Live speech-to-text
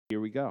Here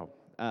we go.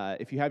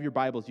 If you have your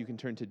Bibles, you can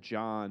turn to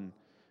John,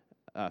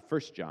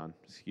 1 John,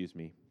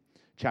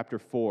 chapter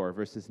 4,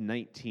 verses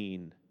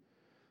 19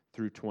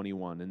 through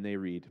 21, and they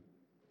read,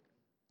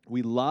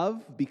 "We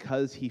love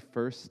because he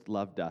first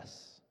loved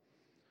us.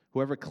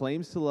 Whoever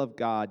claims to love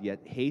God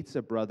yet hates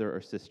a brother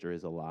or sister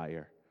is a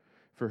liar.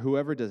 For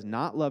whoever does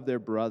not love their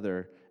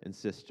brother and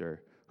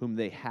sister whom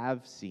they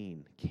have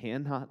seen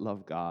cannot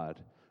love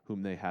God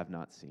whom they have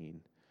not seen.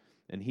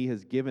 And he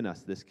has given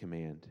us this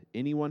command: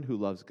 anyone who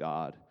loves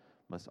God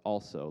must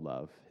also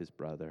love his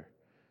brother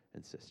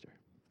and sister."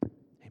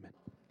 Amen.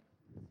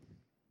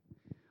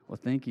 Well,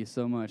 thank you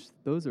so much.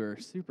 Those are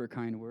super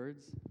kind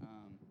words.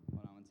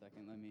 Hold on one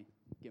second. Let me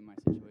get my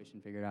situation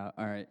figured out.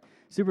 All right.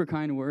 Super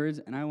kind words,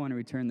 and I want to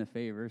return the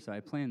favor. So I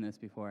planned this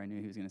before I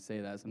knew he was going to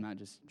say that, so I'm not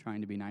just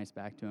trying to be nice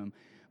back to him.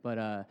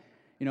 But,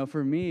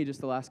 for me,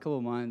 just the last couple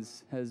of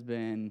months has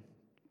been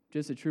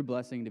just a true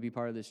blessing to be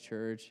part of this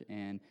church.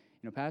 And,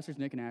 Pastors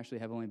Nick and Ashley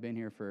have only been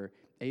here for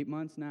 8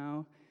 months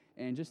now.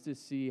 And just to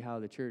see how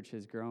the church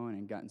has grown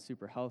and gotten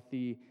super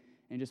healthy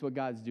and just what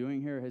God's doing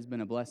here has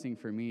been a blessing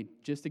for me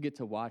just to get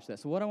to watch that.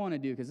 So what I want to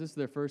do, because this is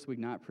their first week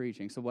not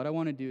preaching, so what I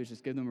want to do is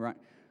just give them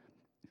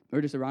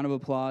just a round of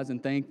applause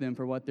and thank them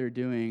for what they're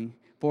doing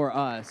for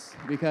us.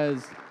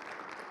 Because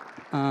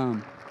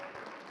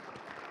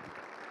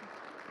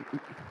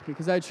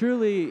I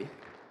truly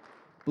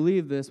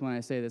believe this when I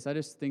say this. I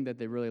just think that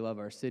they really love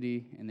our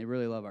city and they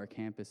really love our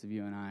campus of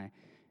UNI.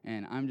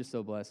 And I'm just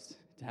so blessed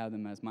to have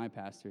them as my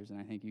pastors, and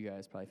I think you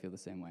guys probably feel the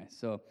same way.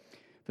 So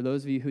for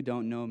those of you who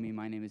don't know me,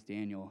 my name is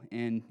Daniel.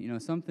 And,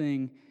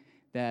 something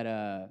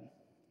that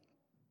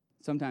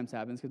sometimes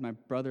happens, because my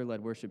brother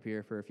led worship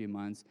here for a few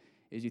months,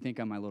 is you think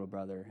I'm my little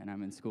brother and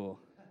I'm in school.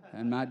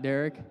 I'm not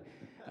Derek,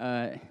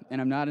 and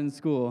I'm not in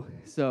school,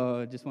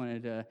 so just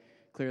wanted to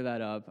clear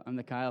that up. I'm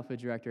the Chi Alpha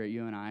director at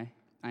UNI.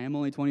 I am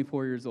only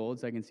 24 years old,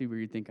 so I can see where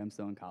you think I'm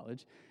still in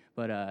college.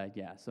 But,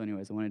 so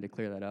anyways, I wanted to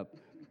clear that up.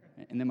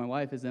 And then my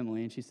wife is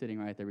Emily, and she's sitting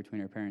right there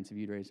between her parents, if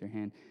you'd raise your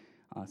hand.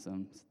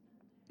 Awesome.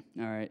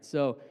 All right,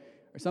 so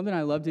something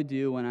I love to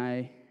do when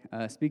I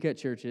speak at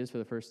churches for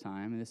the first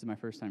time, and this is my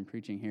first time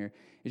preaching here,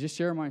 is just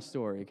share my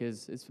story,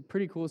 because it's a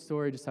pretty cool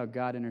story, just how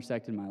God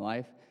intersected my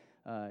life.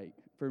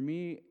 For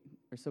me,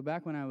 so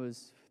back when I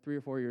was 3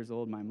 or 4 years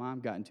old, my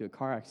mom got into a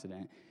car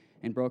accident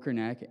and broke her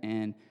neck,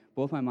 and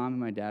both my mom and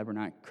my dad were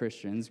not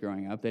Christians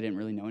growing up. They didn't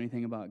really know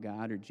anything about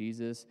God or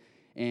Jesus,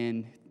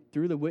 and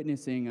through the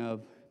witnessing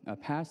of a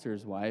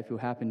pastor's wife who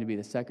happened to be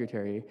the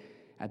secretary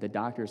at the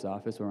doctor's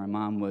office where my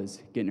mom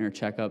was getting her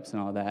checkups and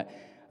all that,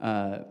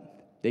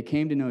 they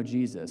came to know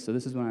Jesus. So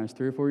this is when I was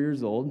 3 or 4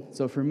 years old.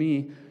 So for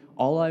me,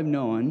 all I've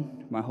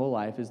known my whole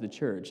life is the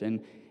church. And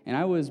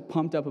I was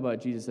pumped up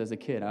about Jesus as a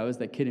kid. I was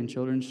that kid in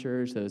children's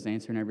church that was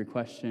answering every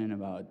question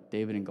about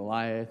David and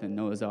Goliath and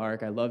Noah's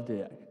Ark. I loved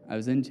it. I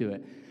was into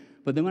it.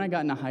 But then when I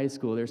got into high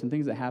school, there's some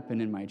things that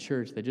happened in my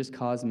church that just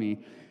caused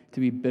me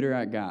to be bitter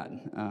at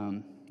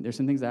God. There's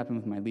some things that happened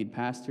with my lead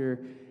pastor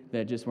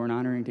that just weren't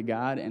honoring to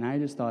God, and I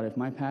just thought, if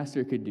my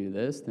pastor could do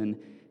this, then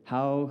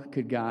how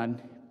could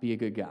God be a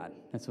good God?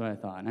 That's what I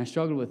thought, and I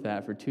struggled with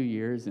that for 2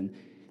 years, and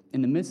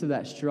in the midst of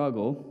that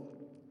struggle,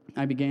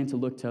 I began to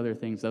look to other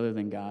things other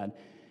than God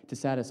to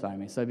satisfy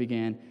me. So I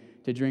began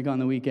to drink on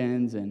the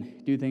weekends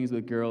and do things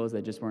with girls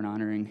that just weren't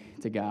honoring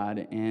to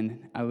God,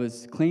 and I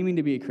was claiming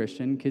to be a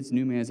Christian. Kids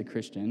knew me as a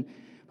Christian,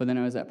 but then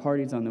I was at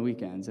parties on the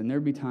weekends, and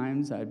there'd be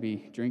times I'd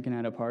be drinking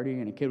at a party,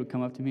 and a kid would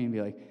come up to me and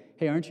be like,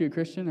 "Hey, aren't you a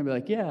Christian?" I'd be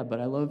like, "Yeah,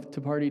 but I love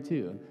to party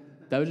too."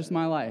 That was just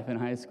my life in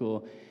high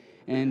school.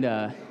 And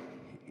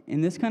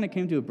this kind of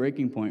came to a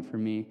breaking point for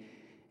me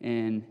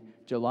in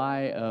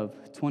July of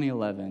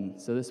 2011.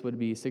 So this would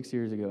be 6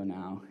 years ago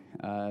now.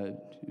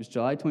 It was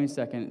July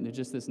 22nd,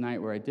 just this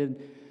night where I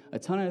did a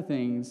ton of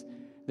things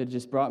that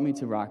just brought me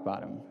to rock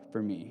bottom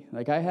for me.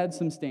 Like, I had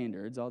some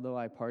standards, although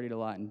I partied a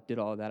lot and did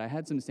all of that. I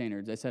had some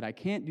standards. I said, I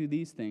can't do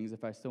these things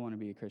if I still want to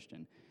be a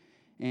Christian.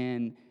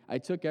 And I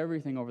took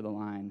everything over the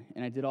line,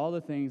 and I did all the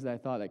things that I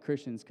thought that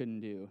Christians couldn't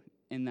do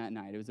in that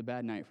night. It was a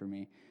bad night for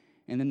me.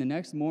 And then the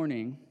next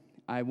morning,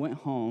 I went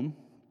home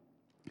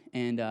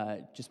and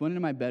just went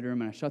into my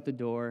bedroom, and I shut the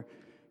door,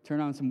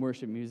 turned on some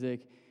worship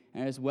music,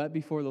 and I just wept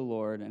before the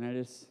Lord.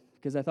 And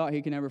because I thought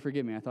he could never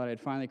forgive me. I thought I'd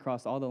finally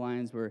crossed all the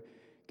lines where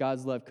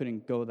God's love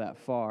couldn't go that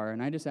far.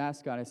 And I just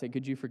asked God, I said,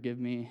 "Could you forgive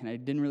me?" And I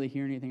didn't really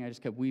hear anything. I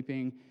just kept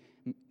weeping.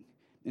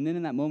 And then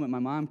in that moment, my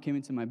mom came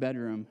into my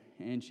bedroom,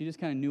 and she just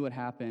kind of knew what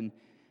happened.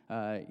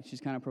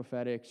 She's kind of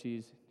prophetic.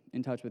 She's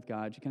in touch with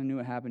God. She kind of knew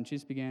what happened. She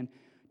just began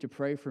to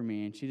pray for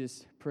me, and she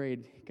just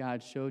prayed,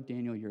 "God, show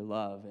Daniel your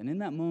love." And in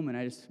that moment,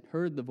 I just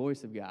heard the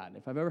voice of God.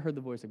 If I've ever heard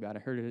the voice of God, I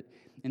heard it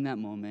in that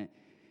moment.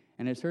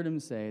 And I just heard him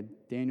say,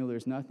 "Daniel,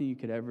 there's nothing you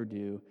could ever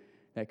do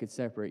that could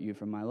separate you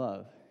from my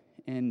love."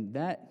 And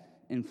that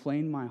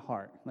inflamed my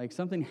heart. Like,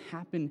 something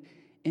happened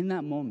in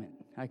that moment.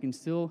 I can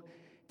still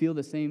feel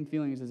the same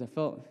feelings as I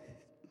felt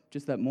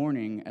just that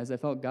morning, as I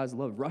felt God's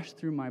love rush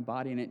through my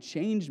body, and it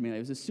changed me. It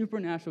was a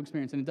supernatural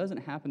experience, and it doesn't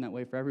happen that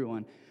way for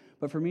everyone.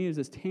 But for me, it was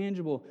this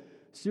tangible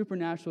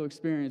supernatural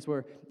experience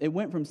where it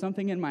went from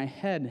something in my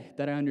head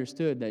that I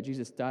understood that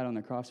Jesus died on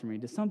the cross for me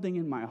to something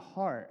in my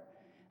heart.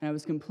 And I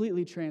was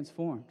completely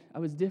transformed. I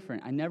was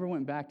different. I never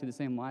went back to the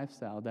same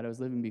lifestyle that I was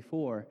living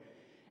before.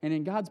 And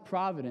in God's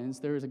providence,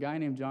 there was a guy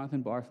named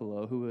Jonathan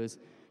Bartholow who was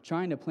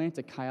trying to plant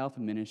a Chi Alpha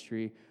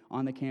ministry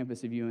on the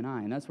campus of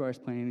UNI, and that's where I was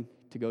planning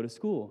to go to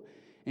school.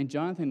 And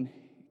Jonathan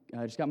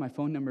just got my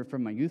phone number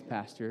from my youth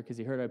pastor because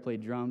he heard I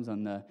played drums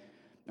on the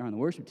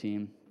worship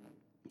team.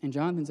 And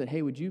Jonathan said,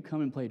 hey, would you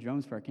come and play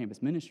drums for our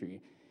campus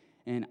ministry?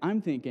 And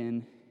I'm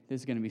thinking,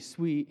 this is going to be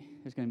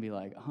sweet. There's going to be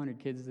like 100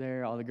 kids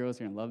there. All the girls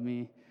are going to love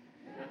me.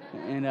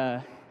 And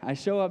I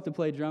show up to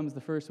play drums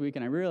the first week,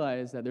 and I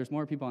realize that there's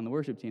more people on the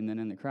worship team than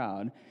in the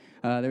crowd.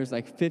 There's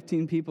like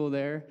 15 people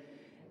there.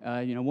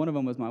 One of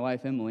them was my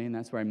wife, Emily, and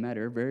that's where I met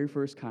her. Very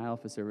first Chi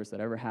Alpha service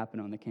that ever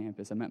happened on the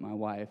campus. I met my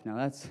wife. Now,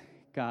 that's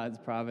God's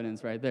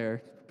providence right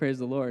there. Praise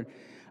the Lord.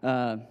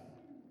 So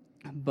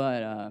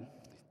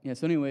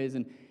anyways,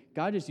 and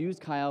God just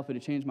used Chi Alpha to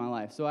change my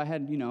life. So I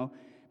had,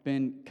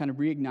 been kind of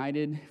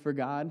reignited for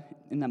God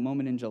in that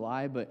moment in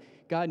July, but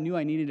God knew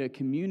I needed a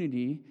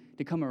community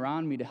to come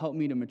around me to help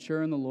me to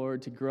mature in the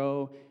Lord, to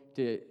grow,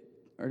 to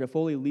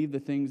fully leave the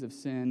things of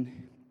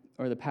sin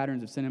or the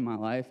patterns of sin in my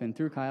life. And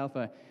through Chi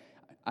Alpha,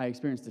 I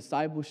experienced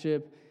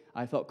discipleship.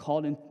 I felt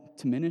called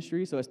into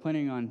ministry, so I was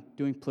planning on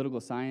doing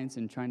political science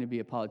and trying to be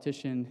a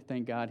politician.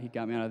 Thank God he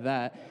got me out of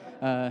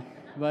that.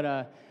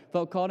 But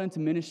felt called into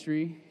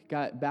ministry,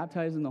 got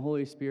baptized in the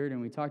Holy Spirit,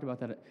 and we talked about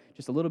that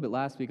just a little bit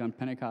last week on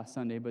Pentecost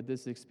Sunday, but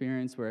this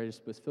experience where I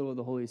just was filled with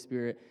the Holy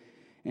Spirit,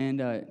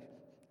 and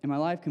my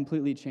life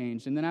completely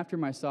changed. And then after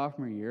my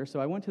sophomore year,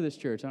 so I went to this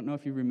church. I don't know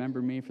if you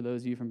remember me, for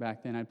those of you from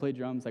back then. I played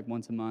drums like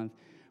once a month.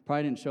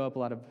 Probably didn't show up a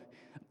lot of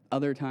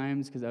other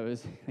times because I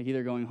was like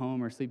either going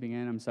home or sleeping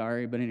in. I'm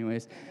sorry. But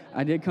anyways,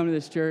 I did come to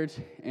this church,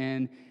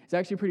 and it's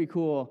actually pretty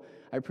cool.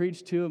 I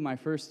preached 2 of my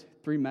first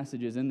 3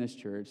 messages in this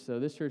church. So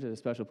this church has a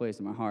special place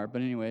in my heart.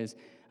 But anyways,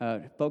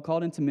 felt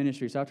called into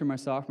ministry. So after my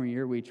sophomore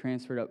year, we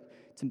transferred up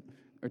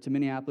to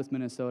Minneapolis,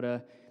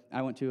 Minnesota.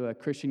 I went to a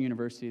Christian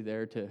university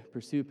there to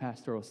pursue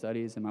pastoral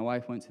studies, and my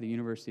wife went to the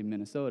University of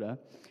Minnesota,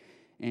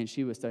 and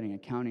she was studying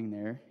accounting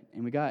there.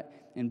 And we got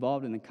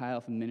involved in the Chi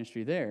Alpha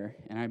ministry there,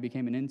 and I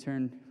became an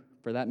intern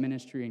for that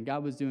ministry, and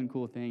God was doing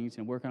cool things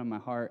and working on my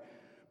heart,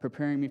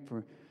 preparing me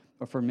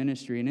for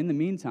ministry. And in the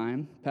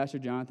meantime, Pastor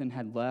Jonathan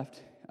had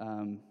left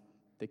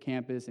the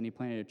campus, and he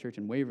planted a church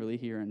in Waverly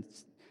here in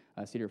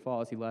Cedar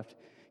Falls. He left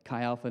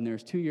Chi Alpha, and there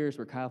was 2 years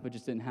where Chi Alpha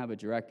just didn't have a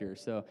director.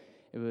 So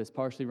it was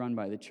partially run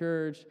by the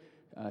church.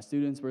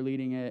 Students were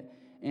leading it,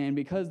 and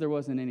because there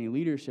wasn't any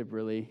leadership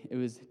really, it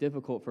was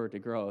difficult for it to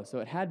grow. So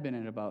it had been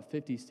at about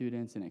 50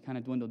 students, and it kind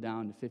of dwindled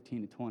down to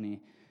 15 to 20.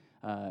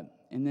 And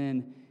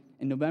then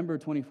in November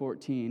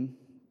 2014,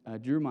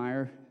 Drew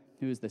Meyer,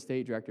 who is the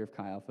state director of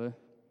Chi Alpha,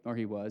 or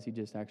he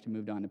just actually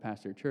moved on to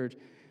pastor a church,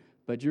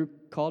 but Drew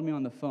called me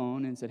on the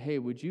phone and said, hey,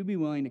 would you be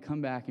willing to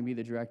come back and be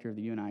the director of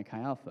the UNI Chi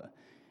Alpha?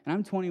 And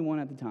I'm 21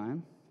 at the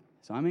time,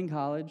 so I'm in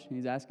college, and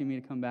he's asking me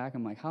to come back.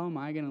 I'm like, how am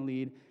I going to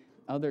lead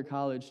other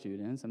college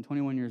students? I'm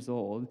 21 years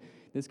old.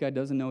 This guy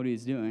doesn't know what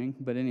he's doing,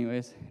 but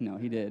anyways, no,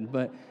 he did.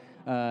 But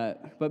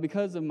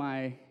because of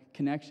my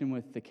connection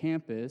with the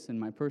campus and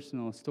my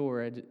personal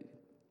story,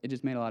 it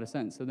just made a lot of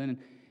sense. So then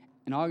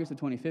in August of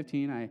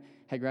 2015, I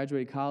had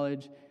graduated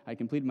college, I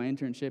completed my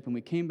internship, and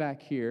we came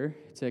back here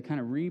to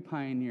kind of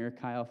re-pioneer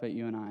Chi Alpha at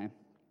UNI.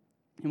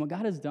 And what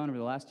God has done over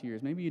the last 2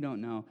 years, maybe you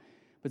don't know,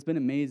 but it's been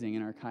amazing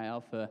in our Chi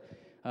Alpha.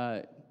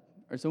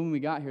 So when we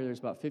got here, there's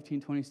about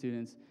 15, 20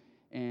 students,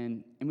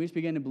 and we just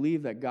began to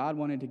believe that God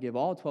wanted to give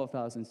all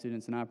 12,000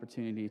 students an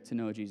opportunity to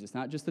know Jesus,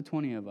 not just the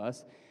 20 of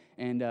us.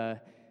 And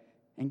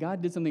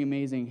God did something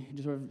amazing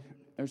just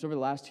over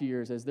the last 2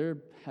 years, as there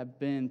have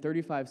been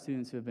 35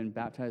 students who have been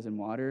baptized in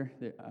water.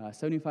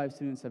 75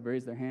 students have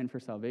raised their hand for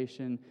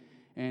salvation.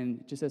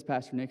 And just as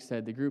Pastor Nick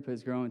said, the group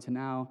has grown to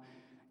now,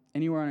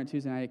 anywhere on a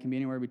Tuesday night, it can be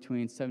anywhere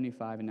between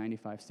 75 and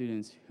 95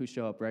 students who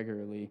show up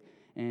regularly.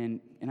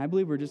 And I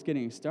believe we're just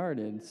getting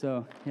started.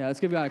 So, yeah, let's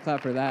give God a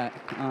clap for that.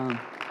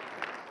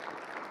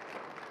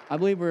 I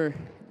believe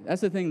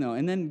that's the thing, though.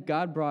 And then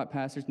God brought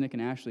Pastors Nick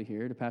and Ashley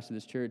here to pastor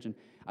this church, and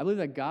I believe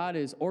that God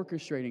is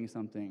orchestrating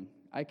something.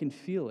 I can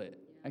feel it.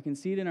 I can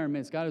see it in our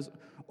midst. God is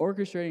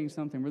orchestrating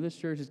something where this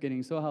church is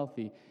getting so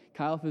healthy.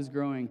 Chi Alpha is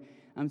growing.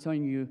 I'm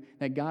telling you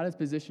that God is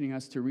positioning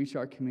us to reach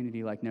our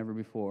community like never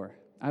before.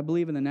 I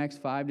believe in the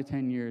next 5 to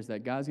 10 years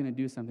that God's going to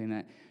do something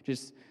that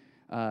just,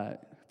 for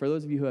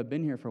those of you who have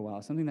been here for a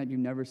while, something that you've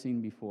never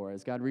seen before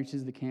as God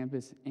reaches the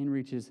campus and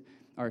reaches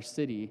our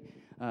city.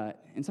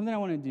 And something I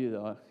want to do,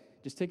 though,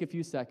 just take a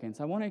few seconds.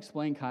 I want to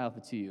explain Chi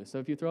Alpha to you. So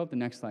if you throw up the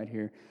next slide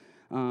here.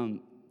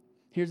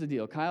 Here's the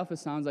deal. Chi Alpha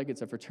sounds like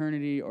it's a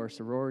fraternity or a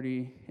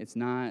sorority. It's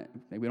not.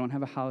 Like, we don't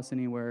have a house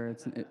anywhere.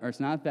 It's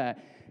not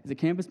that. It's a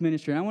campus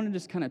ministry. And I want to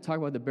just kind of talk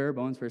about the bare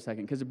bones for a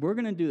second, because if we're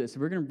going to do this,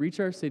 if we're going to reach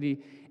our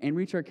city and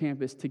reach our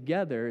campus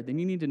together, then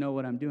you need to know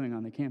what I'm doing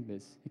on the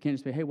campus. You can't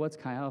just say, hey, what's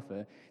Chi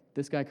Alpha?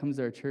 This guy comes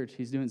to our church.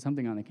 He's doing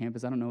something on the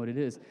campus. I don't know what it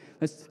is.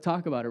 Let's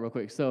talk about it real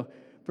quick. So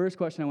first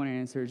question I want to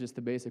answer is just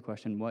the basic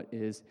question: what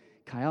is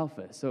Chi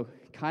Alpha? So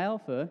Chi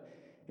Alpha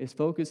is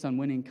focused on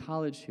winning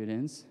college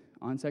students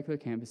on secular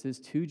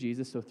campuses to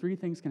Jesus. So three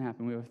things can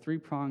happen. We have a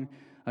three-pronged,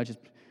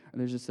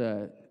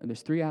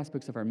 there's three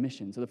aspects of our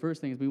mission. So the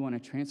first thing is we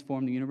want to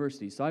transform the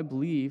university. So I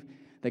believe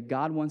that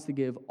God wants to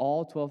give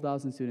all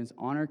 12,000 students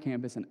on our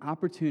campus an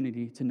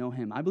opportunity to know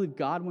him. I believe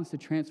God wants to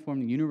transform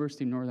the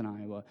University of Northern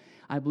Iowa.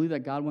 I believe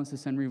that God wants to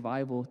send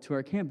revival to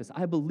our campus.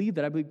 I believe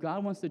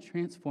God wants to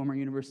transform our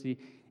university,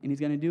 and he's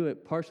going to do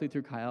it partially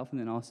through Chi Alpha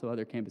and then also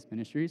other campus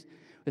ministries.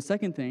 The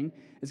second thing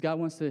is God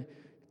wants to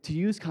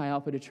use Chi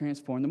Alpha to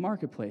transform the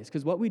marketplace,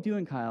 because what we do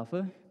in Chi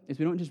Alpha is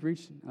we don't just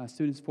reach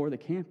students for the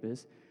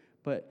campus,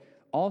 but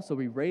also,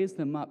 we raise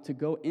them up to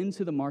go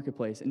into the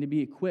marketplace and to be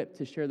equipped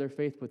to share their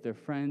faith with their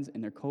friends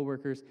and their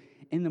coworkers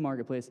in the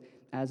marketplace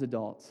as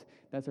adults.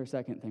 That's our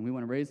second thing. We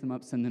want to raise them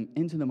up, send them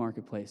into the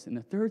marketplace. And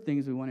the third thing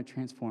is we want to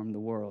transform the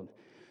world.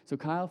 So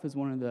Chi Alpha is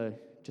one of the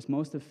just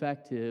most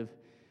effective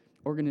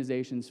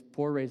organizations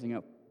for raising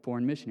up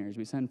foreign missionaries.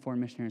 We send foreign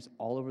missionaries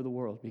all over the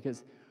world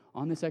because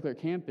on the secular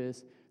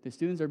campus, the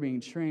students are being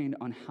trained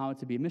on how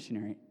to be a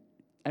missionary.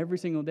 Every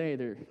single day,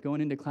 they're going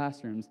into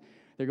classrooms.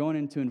 They're going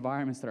into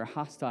environments that are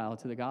hostile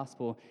to the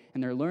gospel,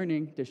 and they're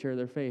learning to share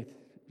their faith.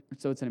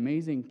 So it's an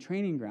amazing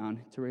training ground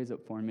to raise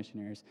up foreign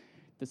missionaries.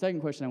 The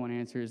second question I want to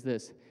answer is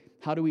this: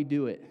 how do we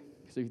do it?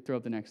 So you throw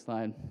up the next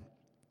slide.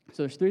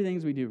 So there's three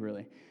things we do,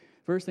 really.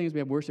 First thing is we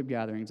have worship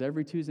gatherings.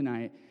 Every Tuesday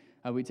night,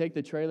 we take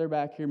the trailer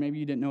back here. Maybe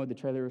you didn't know what the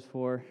trailer was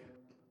for,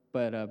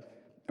 but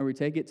or we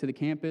take it to the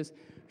campus.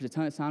 There's a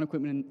ton of sound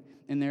equipment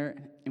in there,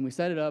 and we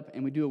set it up,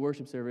 and we do a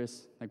worship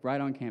service, like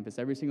right on campus,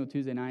 every single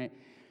Tuesday night.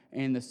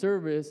 And the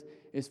service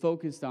is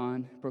focused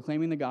on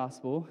proclaiming the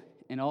gospel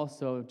and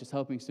also just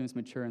helping students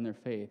mature in their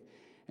faith.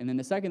 And then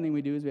the second thing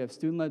we do is we have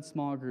student-led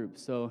small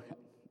groups. So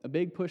a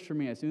big push for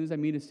me, as soon as I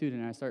meet a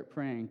student, I start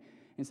praying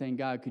and saying,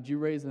 God, could you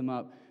raise them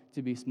up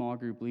to be small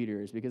group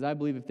leaders? Because I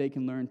believe if they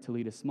can learn to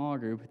lead a small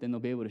group, then they'll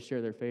be able to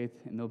share their faith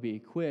and they'll be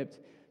equipped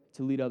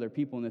to lead other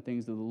people in the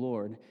things of the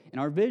Lord. And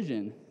our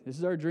vision, this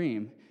is our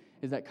dream,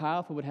 is that Chi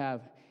Alpha would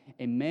have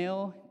a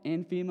male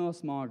and female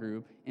small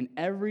group in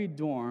every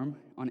dorm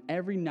on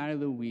every night of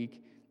the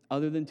week,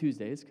 other than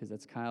Tuesdays, because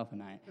that's Chi Alpha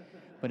night,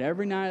 but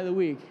every night of the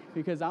week,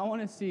 because I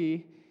want to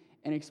see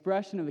an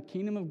expression of the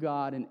kingdom of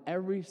God in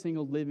every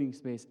single living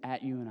space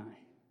at UNI.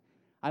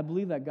 I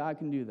believe that God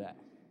can do that.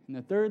 And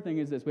the third thing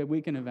is this: we have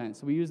weekend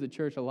events. So we use the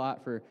church a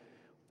lot for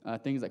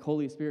things like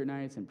Holy Spirit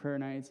nights and prayer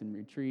nights and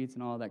retreats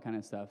and all that kind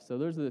of stuff. So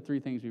those are the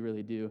three things we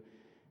really do.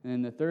 And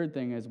then the third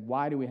thing is,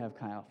 why do we have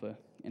Chi Alpha?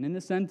 And in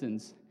the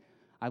sentence,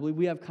 I believe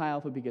we have Chi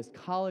Alpha because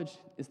college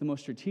is the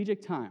most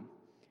strategic time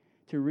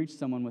to reach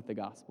someone with the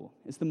gospel.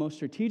 It's the most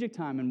strategic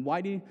time. And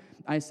why do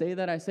I say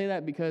that? I say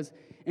that because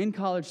in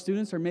college,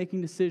 students are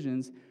making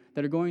decisions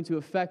that are going to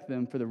affect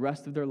them for the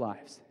rest of their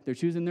lives. They're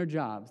choosing their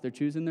jobs. They're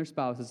choosing their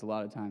spouses a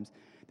lot of times.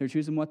 They're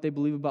choosing what they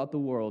believe about the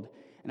world.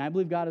 And I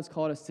believe God has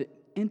called us to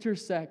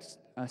intersect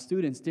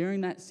students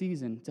during that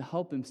season to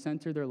help them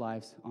center their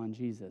lives on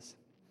Jesus.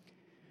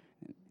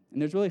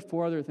 And there's really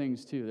four other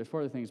things, too. There's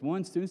four other things.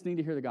 One, students need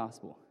to hear the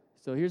gospel.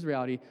 So here's the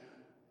reality.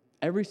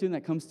 Every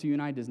student that comes to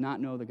UNI does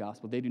not know the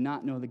gospel. They do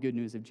not know the good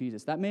news of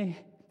Jesus. That may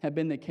have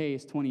been the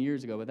case 20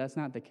 years ago, but that's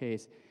not the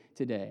case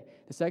today.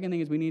 The second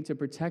thing is we need to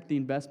protect the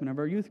investment of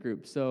our youth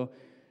groups. So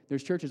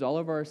there's churches all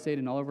over our state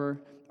and all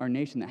over our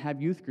nation that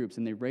have youth groups,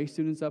 and they raise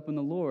students up in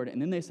the Lord,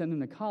 and then they send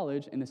them to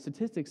college, and the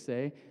statistics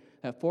say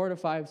that 4 to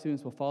 5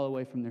 students will fall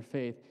away from their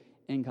faith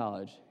in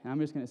college. And I'm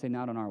just going to say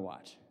not on our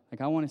watch.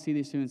 Like, I want to see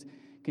these students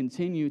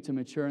continue to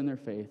mature in their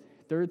faith.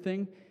 Third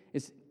thing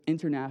is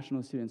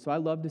international students. So I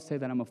love to say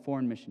that I'm a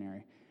foreign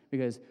missionary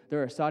because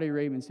there are Saudi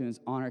Arabian students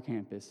on our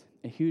campus,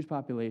 a huge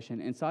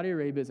population, and Saudi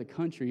Arabia is a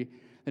country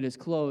that is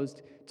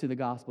closed to the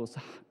gospel.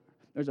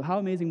 So how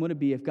amazing would it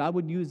be if God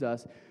would use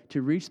us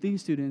to reach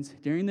these students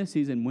during this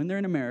season when they're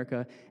in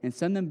America and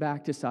send them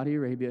back to Saudi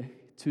Arabia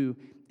to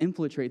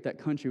infiltrate that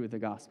country with the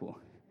gospel?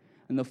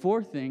 And the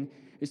fourth thing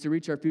is to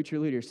reach our future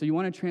leaders. So you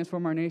want to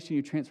transform our nation,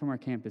 you transform our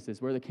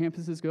campuses. Where the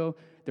campuses go,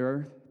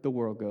 the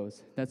world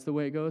goes. That's the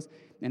way it goes.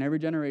 And every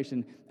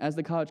generation, as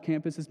the college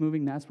campus is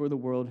moving, that's where the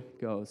world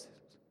goes.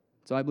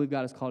 So I believe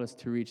God has called us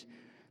to reach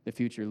the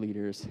future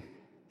leaders.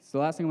 So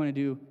the last thing I want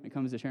to do when it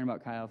comes to sharing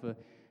about Chi Alpha,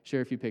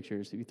 share a few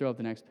pictures. If you throw up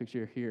the next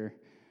picture here.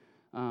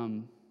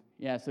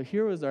 So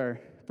here was our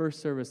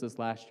first service this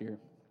last year.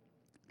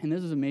 And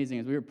this was amazing.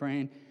 As we were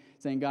praying,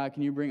 saying, God,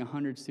 can you bring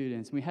 100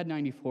 students? We had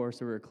 94,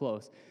 so we were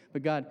close.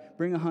 But God,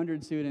 bring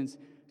 100 students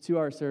to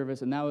our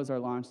service, and that was our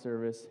launch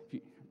service.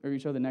 If you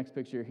show the next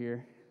picture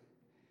here.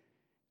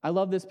 I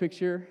love this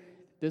picture.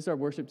 This is our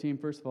worship team.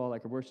 First of all, our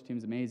worship team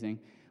is amazing.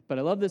 But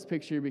I love this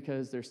picture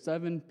because there's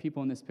 7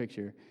 people in this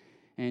picture.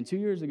 And 2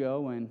 years ago,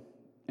 when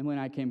Emily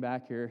and I came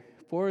back here,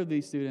 4 of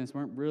these students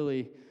weren't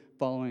really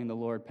following the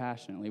Lord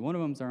passionately. One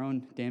of them is our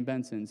own Dan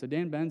Benson. So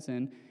Dan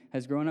Benson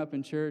has grown up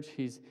in church.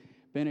 He's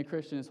been a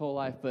Christian his whole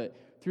life, but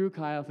through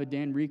Chi Alpha,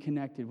 Dan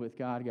reconnected with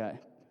God, got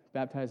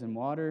baptized in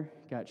water,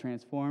 got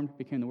transformed,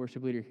 became the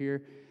worship leader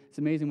here. It's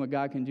amazing what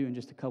God can do in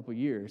just a couple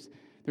years.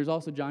 there's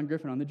also John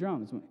Griffin on the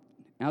drums. And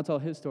I'll tell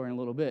his story in a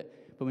little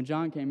bit. But when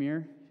John came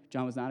here,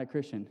 John was not a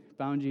Christian.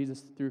 Found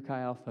Jesus through Chi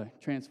Alpha,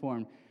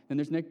 transformed. Then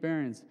there's Nick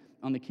Behrens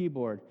on the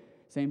keyboard.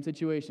 Same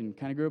situation.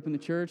 Kind of grew up in the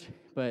church,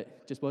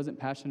 but just wasn't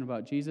passionate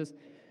about Jesus.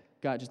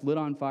 Got just lit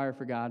on fire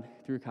for God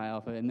through Chi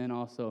Alpha. And then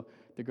also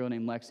the girl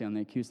named Lexi on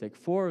the acoustic.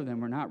 4 of them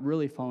were not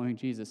really following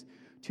Jesus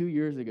 2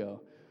 years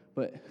ago.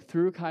 But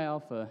through Chi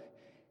Alpha,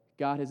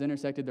 God has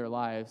intersected their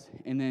lives.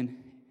 And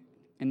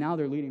now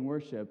they're leading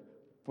worship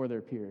for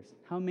their peers.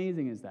 How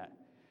amazing is that?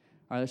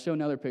 All right, let's show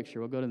another picture.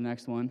 We'll go to the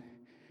next one.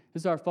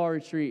 This is our fall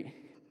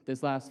retreat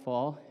this last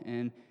fall.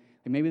 And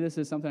maybe this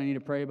is something I need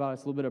to pray about.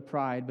 It's a little bit of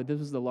pride. But this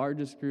was the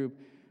largest group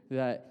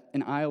that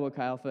an Iowa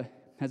Chi Alpha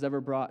has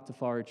ever brought to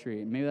fall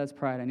retreat. Maybe that's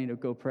pride. I need to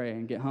go pray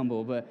and get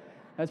humble. But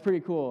that's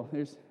pretty cool.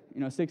 There's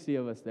 60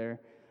 of us there.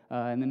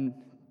 And then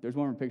there's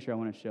one more picture I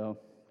want to show.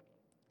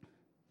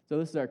 So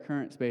this is our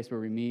current space where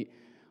we meet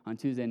on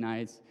Tuesday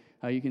nights.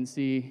 You can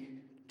see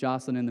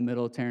Jocelyn in the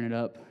middle tearing it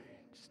up,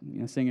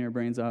 just, singing her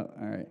brains out.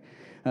 All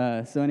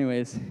right. So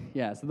anyways,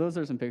 so those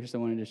are some pictures I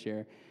wanted to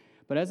share.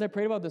 But as I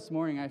prayed about this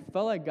morning, I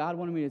felt like God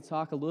wanted me to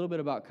talk a little bit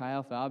about Chi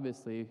Alpha,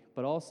 obviously,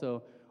 but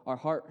also our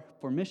heart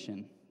for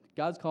mission.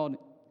 God's called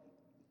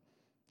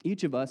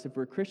each of us, if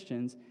we're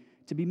Christians,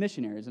 to be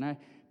missionaries. And I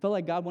felt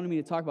like God wanted me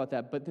to talk about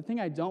that. But the thing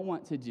I don't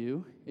want to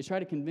do is try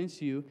to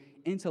convince you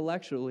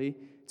intellectually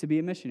to be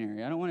a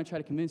missionary. I don't want to try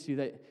to convince you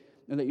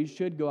that you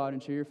should go out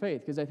and share your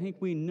faith, because I think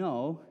we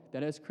know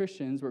that as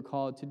Christians we're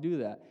called to do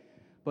that.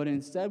 But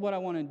instead what I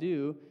want to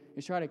do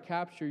is try to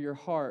capture your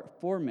heart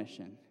for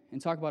mission and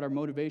talk about our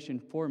motivation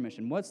for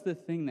mission. What's the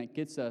thing that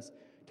gets us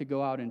to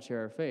go out and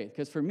share our faith?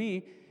 Because for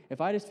me, if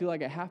I just feel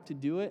like I have to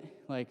do it,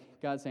 like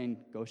God's saying,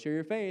 go share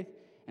your faith,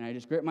 and I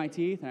just grit my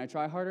teeth and I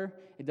try harder,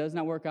 it does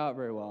not work out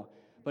very well.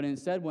 But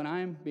instead, when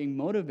I'm being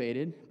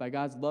motivated by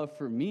God's love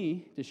for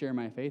me to share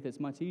my faith, it's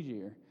much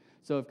easier.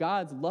 So if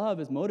God's love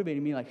is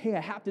motivating me, like, hey, I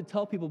have to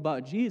tell people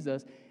about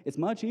Jesus, it's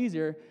much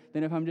easier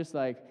than if I'm just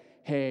like,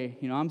 hey,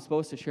 I'm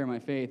supposed to share my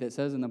faith. It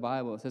says in the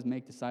Bible, it says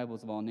make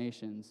disciples of all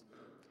nations.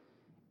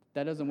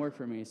 That doesn't work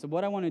for me. So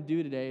what I want to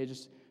do today is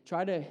just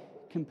try to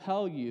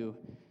compel you,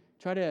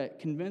 try to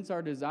convince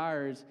our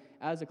desires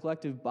as a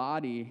collective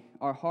body,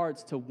 our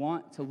hearts, to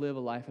want to live a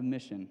life of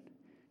mission.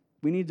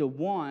 We need to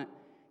want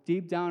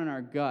deep down in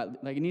our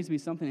gut, like it needs to be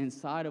something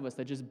inside of us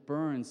that just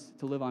burns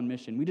to live on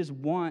mission. We just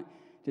want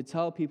to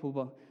tell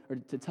people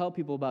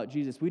about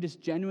Jesus. We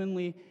just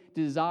genuinely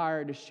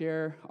desire to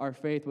share our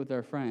faith with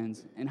our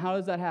friends. And how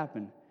does that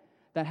happen?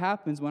 That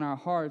happens when our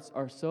hearts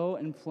are so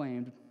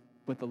inflamed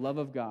with the love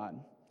of God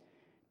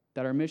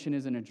that our mission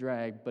isn't a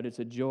drag, but it's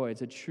a joy.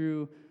 It's a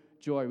true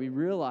joy. We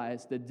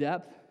realize the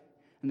depth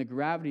and the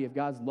gravity of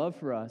God's love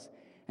for us,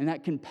 and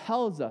that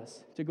compels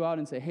us to go out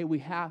and say, hey, we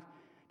have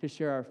to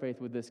share our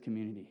faith with this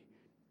community.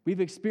 We've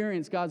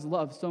experienced God's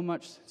love so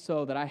much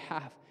so that I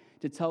have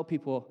to tell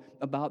people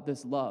about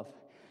this love.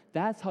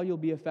 That's how you'll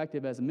be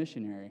effective as a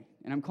missionary.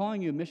 And I'm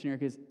calling you a missionary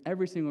because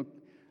every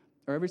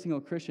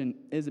single Christian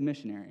is a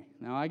missionary.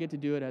 Now, I get to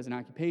do it as an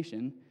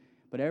occupation,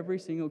 but every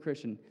single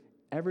Christian,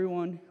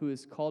 everyone who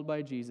is called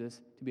by Jesus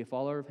to be a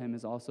follower of him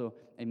is also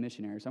a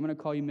missionary. So I'm going to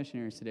call you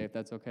missionaries today, if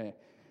that's okay.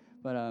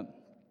 But,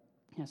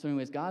 so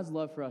anyways, God's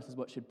love for us is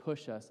what should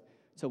push us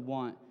to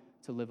want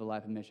to live a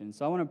life of mission.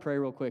 So I want to pray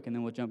real quick, and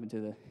then we'll jump into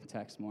the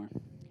text more.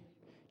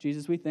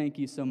 Jesus, we thank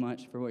you so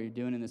much for what you're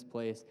doing in this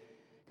place.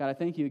 God, I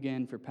thank you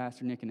again for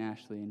Pastor Nick and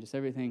Ashley and just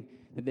everything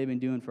that they've been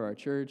doing for our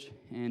church.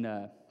 And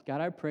God,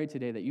 I pray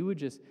today that you would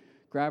just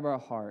grab our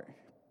heart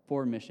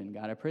for mission.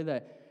 God, I pray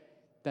that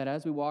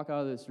as we walk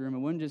out of this room, it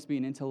wouldn't just be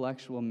an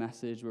intellectual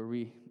message where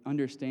we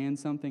understand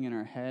something in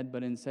our head,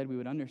 but instead we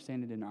would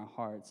understand it in our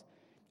hearts.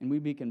 And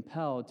we'd be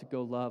compelled to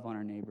go love on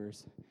our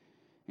neighbors.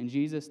 In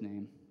Jesus'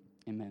 name,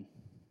 amen.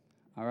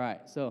 All right,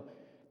 so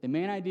the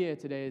main idea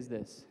today is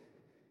this.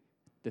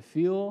 The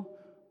fuel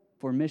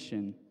for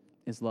mission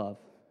is love.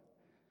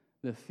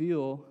 The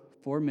fuel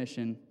for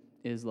mission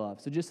is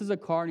love. So just as a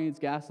car needs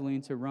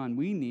gasoline to run,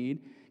 we need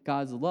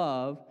God's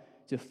love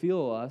to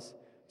fuel us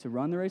to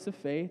run the race of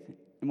faith,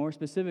 and more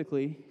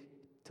specifically,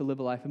 to live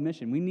a life of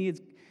mission. We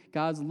need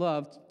God's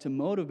love to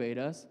motivate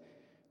us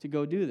to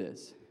go do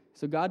this.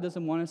 So God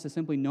doesn't want us to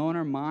simply know in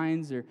our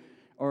minds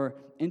or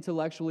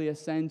intellectually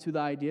ascend to the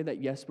idea that,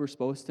 yes, we're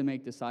supposed to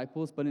make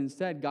disciples, but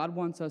instead, God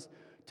wants us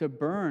to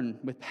burn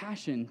with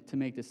passion to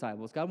make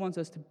disciples. God wants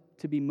us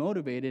to be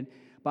motivated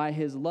by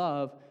his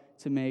love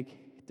to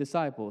make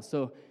disciples.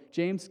 So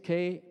James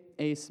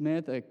K.A.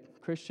 Smith, a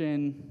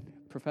Christian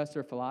professor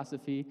of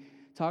philosophy,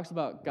 talks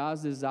about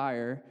God's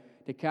desire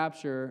to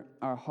capture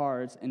our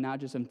hearts and not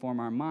just inform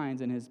our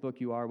minds in his book,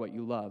 You Are What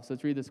You Love. So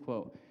let's read this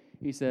quote.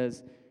 He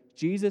says,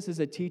 Jesus is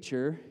a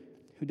teacher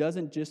who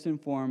doesn't just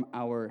inform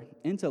our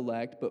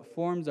intellect, but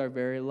forms our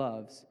very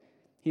loves.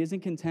 He isn't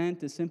content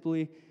to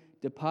simply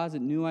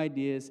deposit new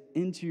ideas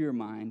into your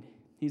mind.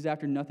 He's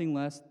after nothing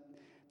less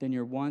than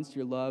your wants,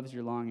 your loves,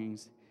 your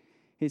longings.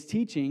 His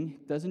teaching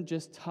doesn't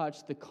just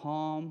touch the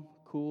calm,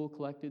 cool,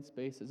 collected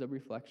spaces of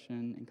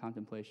reflection and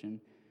contemplation,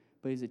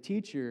 but he's a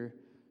teacher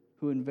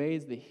who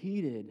invades the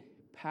heated,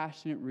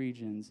 passionate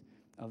regions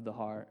of the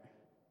heart.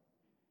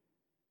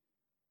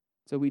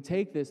 So we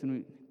take this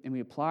and we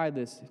apply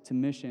this to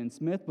mission.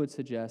 Smith would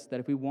suggest that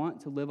if we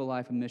want to live a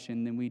life of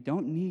mission, then we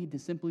don't need to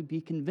simply be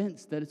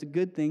convinced that it's a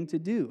good thing to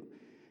do.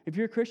 If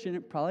you're a Christian,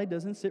 it probably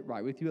doesn't sit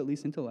right with you, at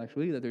least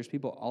intellectually, that there's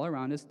people all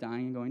around us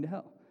dying and going to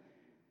hell.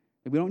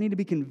 We don't need to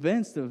be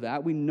convinced of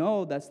that. We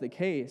know that's the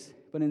case.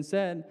 But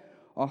instead,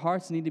 our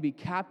hearts need to be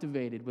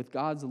captivated with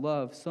God's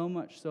love, so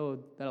much so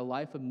that a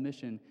life of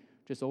mission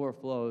just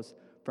overflows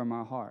from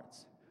our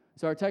hearts.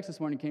 So our text this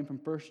morning came from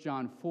 1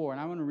 John 4,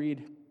 and I want to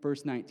read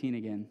verse 19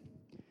 again.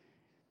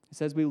 It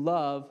says, we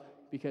love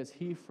because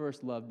he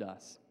first loved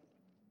us.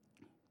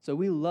 So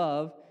we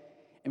love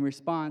in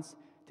response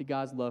to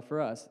God's love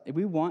for us. If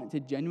we want to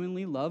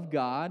genuinely love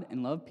God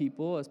and love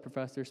people, as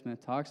Professor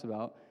Smith talks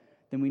about,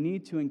 then we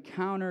need to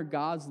encounter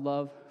God's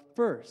love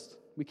first.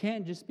 We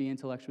can't just be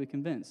intellectually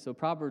convinced. So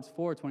Proverbs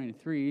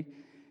 4:23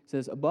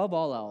 says, above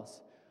all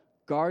else,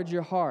 guard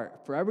your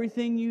heart, for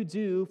everything you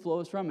do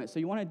flows from it. So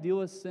you want to deal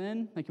with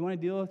sin, like you want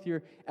to deal with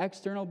your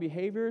external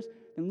behaviors,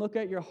 then look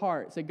at your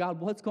heart. Say, God,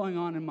 what's going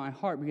on in my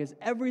heart? Because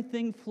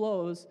everything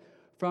flows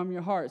from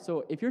your heart.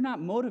 So if you're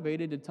not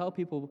motivated to tell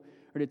people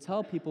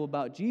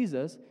about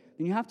Jesus,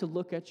 then you have to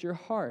look at your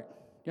heart.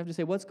 You have to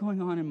say, what's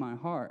going on in my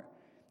heart?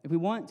 If we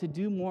want to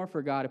do more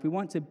for God, if we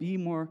want to be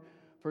more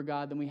for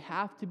God, then we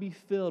have to be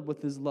filled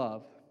with his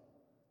love.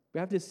 We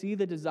have to see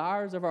the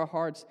desires of our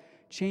hearts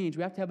change.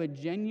 We have to have a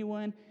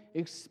genuine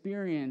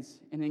experience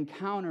and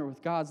encounter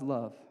with God's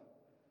love.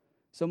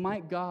 So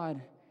might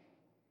God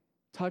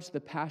touch the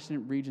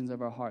passionate regions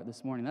of our heart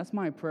this morning. That's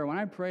my prayer. When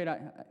I prayed,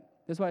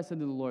 that's what I said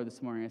to the Lord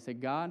this morning. I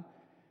said, God,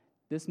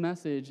 this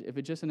message, if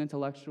it's just an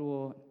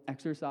intellectual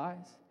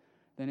exercise,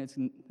 then it's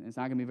not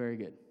going to be very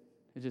good.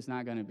 It's just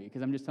not going to be,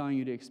 because I'm just telling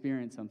you to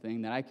experience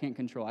something that I can't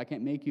control. I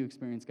can't make you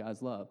experience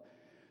God's love.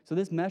 So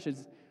this message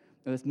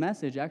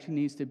actually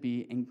needs to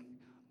be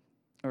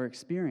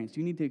experienced.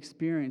 You need to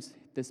experience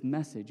this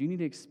message. You need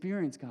to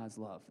experience God's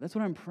love. That's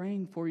what I'm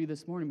praying for you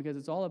this morning, because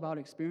it's all about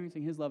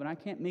experiencing his love, and I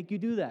can't make you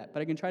do that,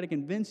 but I can try to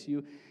convince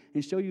you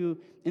and show you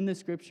in the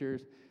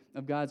scriptures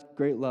of God's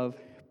great love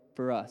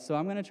for us. So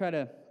I'm going to try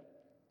to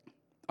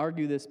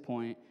argue this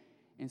point,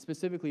 and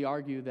specifically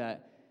argue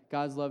that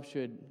God's love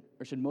should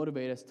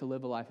motivate us to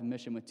live a life of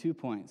mission with 2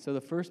 points. So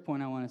the first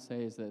point I want to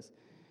say is this: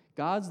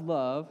 God's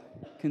love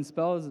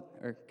compels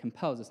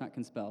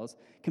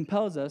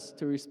us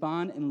to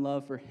respond in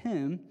love for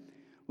him,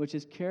 which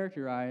is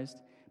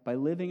characterized by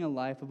living a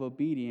life of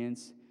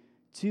obedience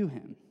to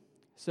him.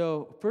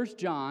 So 1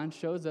 John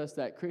shows us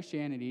that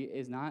Christianity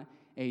is not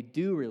a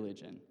do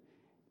religion.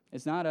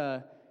 It's not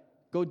a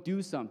go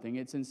do something.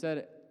 It's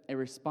instead a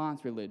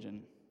response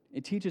religion.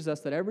 It teaches us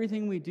that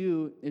everything we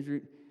do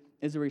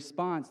is a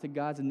response to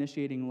God's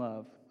initiating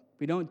love.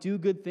 We don't do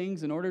good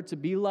things in order to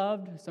be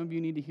loved. Some of you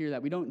need to hear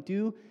that. We don't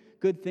do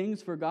good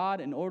things for God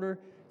in order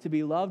to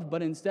be loved,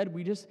 but instead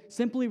we just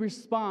simply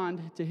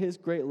respond to his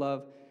great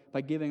love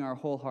by giving our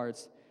whole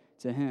hearts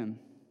to him.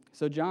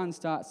 So John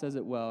Stott says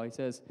it well. He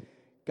says,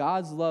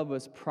 God's love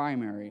was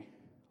primary.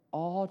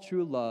 All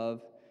true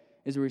love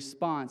is a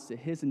response to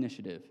his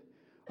initiative.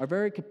 Our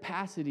very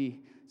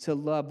capacity to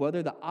love,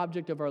 whether the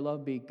object of our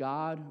love be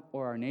God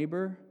or our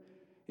neighbor,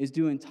 is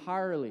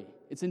entirely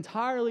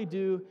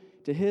due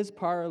to his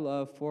power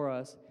love for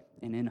us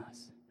and in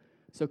us.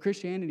 So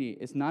Christianity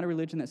is not a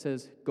religion that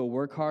says, go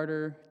work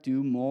harder,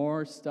 do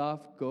more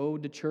stuff, go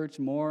to church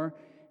more,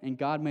 and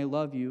God may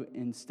love you.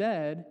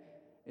 Instead,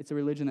 it's a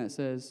religion that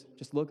says,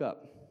 just look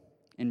up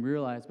and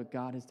realize what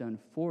God has done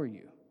for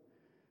you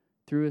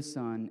through his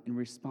Son, and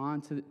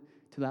respond to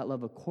that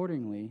love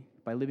accordingly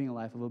by living a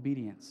life of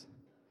obedience.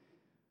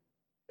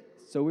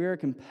 So we are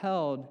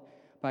compelled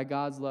by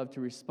God's love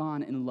to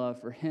respond in love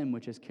for him,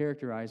 which is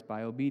characterized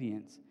by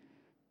obedience.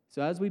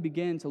 So as we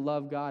begin to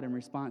love God in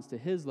response to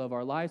his love,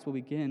 our lives will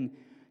begin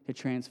to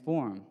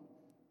transform.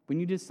 When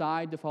you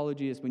decide to follow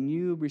Jesus, when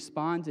you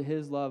respond to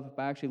his love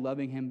by actually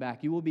loving him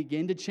back, you will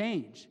begin to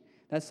change.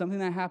 That's something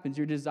that happens.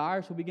 Your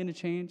desires will begin to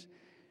change.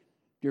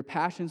 Your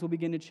passions will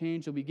begin to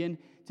change. You'll begin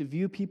to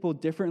view people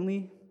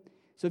differently.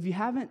 So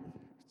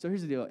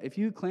here's the deal. If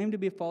you claim to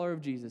be a follower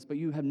of Jesus, but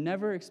you have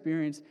never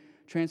experienced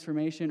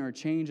transformation or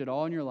change at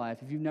all in your life,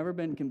 if you've never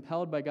been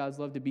compelled by God's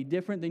love to be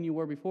different than you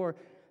were before,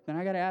 then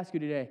I got to ask you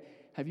today,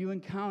 have you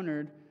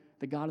encountered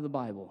the God of the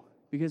Bible?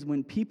 Because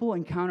when people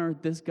encounter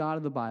this God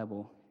of the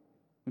Bible,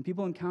 when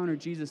people encounter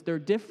Jesus, they're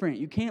different.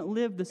 You can't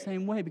live the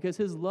same way because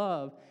his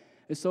love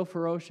is so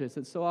ferocious,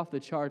 it's so off the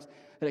charts,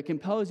 that it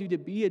compels you to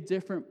be a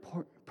different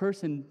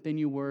person than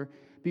you were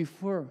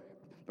before.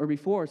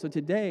 So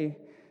today,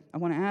 I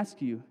want to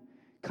ask you,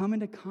 come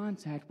into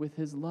contact with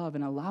his love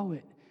and allow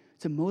it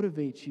to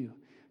motivate you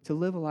to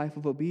live a life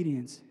of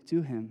obedience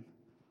to him.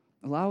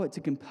 Allow it to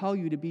compel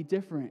you to be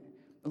different.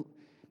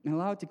 And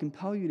allow it to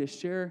compel you to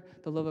share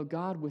the love of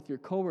God with your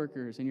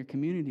coworkers and your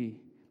community.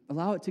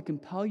 Allow it to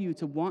compel you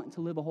to want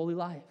to live a holy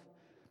life.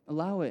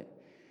 Allow it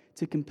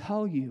to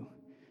compel you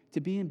to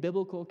be in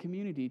biblical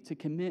community, to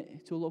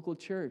commit to a local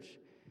church,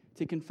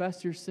 to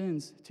confess your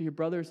sins to your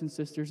brothers and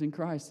sisters in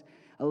Christ.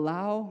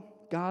 Allow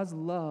God's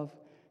love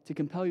to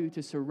compel you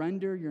to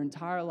surrender your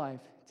entire life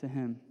to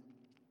him.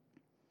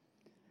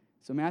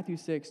 So Matthew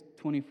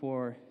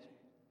 6:24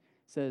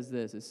 says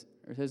this.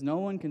 It says, no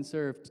one can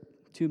serve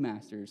two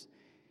masters.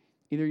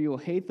 Either you will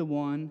hate the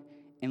one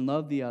and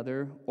love the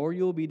other, or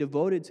you will be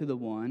devoted to the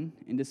one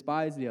and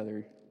despise the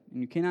other.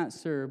 And you cannot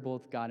serve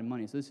both God and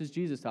money. So this is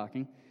Jesus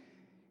talking.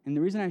 And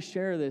the reason I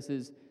share this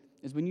is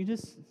when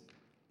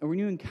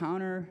you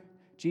encounter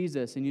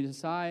Jesus and you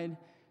decide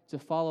to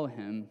follow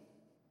him,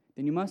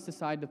 then you must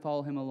decide to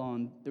follow him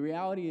alone. The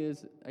reality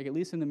is, like at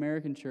least in the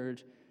American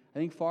church, I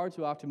think far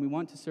too often we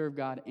want to serve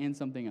God and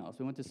something else.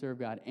 We want to serve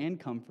God and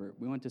comfort.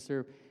 We want to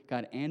serve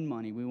God and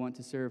money. We want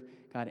to serve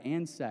God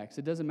and sex.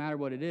 It doesn't matter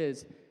what it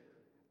is.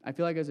 I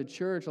feel like as a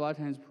church, a lot of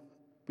times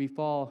we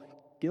fall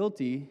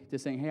guilty to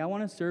saying, hey, I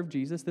want to serve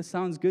Jesus. This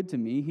sounds good to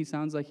me. He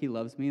sounds like he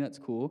loves me. That's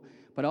cool.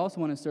 But I also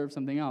want to serve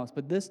something else.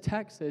 But this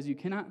text says you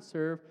cannot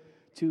serve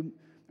two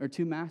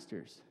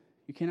masters.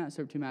 You cannot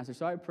serve two masters.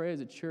 So I pray as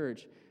a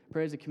church,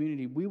 pray as a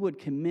community, we would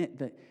commit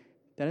that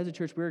as a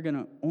church, we're going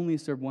to only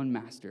serve one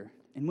master.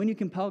 And when you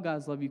compel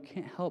God's love, you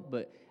can't help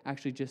but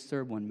actually just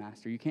serve one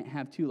master. You can't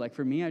have two. Like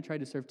for me, I tried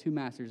to serve two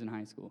masters in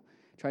high school.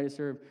 I tried to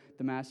serve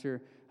the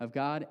master of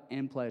God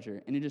and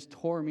pleasure, and it just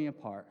tore me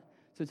apart.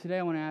 So today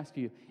I want to ask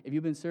you, if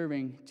you've been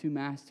serving two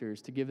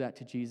masters, to give that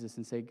to Jesus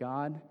and say,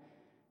 God,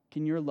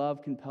 can your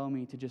love compel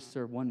me to just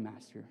serve one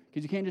master?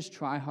 Because you can't just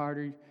try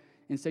harder.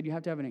 Instead, you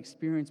have to have an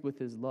experience with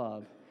his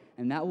love,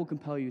 and that will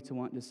compel you to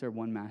want to serve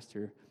one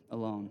master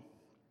alone.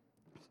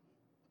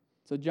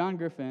 So John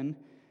Griffin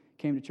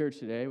came to church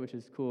today, which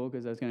is cool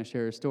because I was going to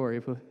share a story.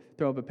 If we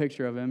throw up a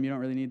picture of him, you don't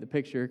really need the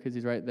picture because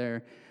he's right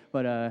there.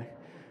 But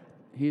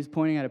he's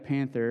pointing at a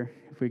panther.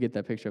 If we get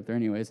that picture up there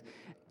anyways,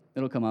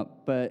 it'll come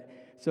up. But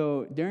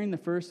so during the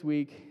first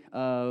week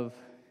of,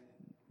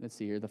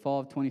 the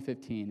fall of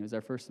 2015, it was our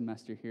first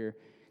semester here,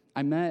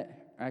 I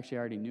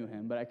already knew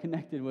him, but I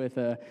connected with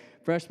a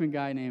freshman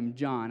guy named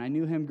John. I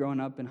knew him growing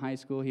up in high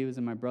school. He was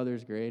in my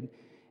brother's grade.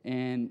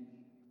 And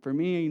for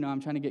me,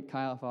 I'm trying to get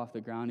Chi Alpha off the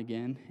ground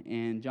again,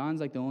 and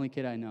John's like the only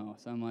kid I know.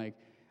 So I'm like,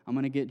 I'm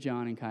going to get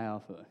John in Chi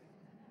Alpha.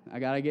 I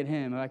got to get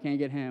him. If I can't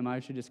get him,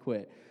 I should just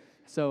quit.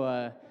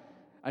 So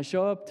I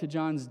show up to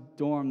John's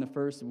dorm the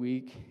first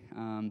week,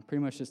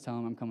 pretty much just tell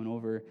him I'm coming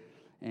over,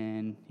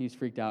 and he's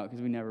freaked out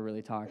because we never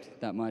really talked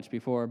that much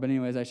before. But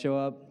anyways, I show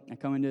up, I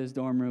come into his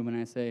dorm room,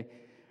 and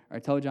I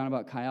tell John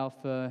about Chi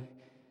Alpha.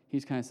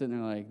 He's kind of sitting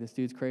there like, this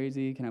dude's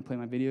crazy. Can I play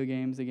my video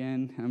games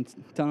again? And I'm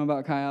telling him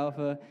about Chi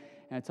Alpha.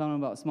 And I told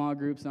him about small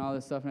groups and all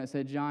this stuff, and I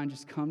said, John,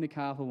 just come to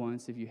Chi Alpha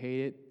once. If you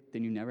hate it,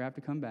 then you never have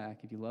to come back.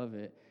 If you love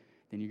it,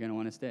 then you're going to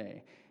want to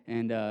stay.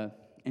 And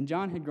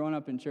John had grown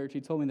up in church.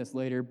 He told me this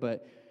later,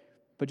 but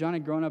John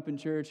had grown up in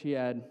church. He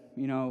had,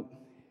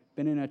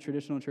 been in a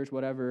traditional church,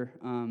 whatever,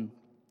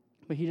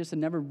 but he just had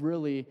never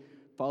really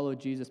followed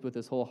Jesus with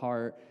his whole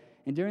heart.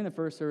 And during the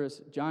first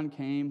service, John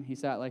came. He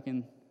sat like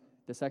in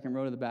the second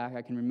row to the back.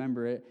 I can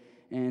remember it.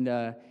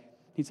 And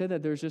he said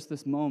that there was just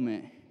this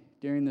moment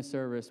during the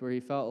service where he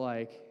felt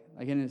like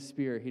in his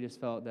spirit, he just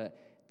felt that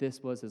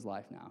this was his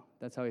life now.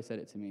 That's how he said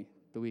it to me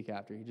the week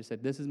after. He just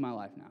said, this is my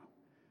life now.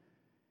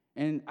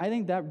 And I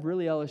think that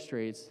really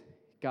illustrates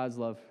God's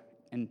love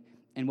and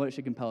what it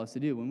should compel us to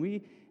do. When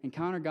we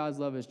encounter God's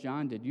love as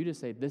John did, you just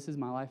say, this is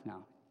my life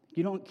now.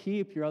 You don't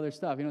keep your other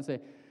stuff. You don't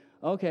say,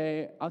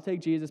 okay, I'll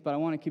take Jesus, but I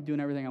want to keep doing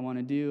everything I want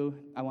to do.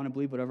 I want to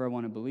believe whatever I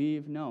want to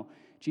believe. No,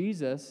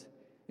 Jesus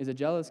is a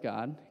jealous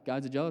God.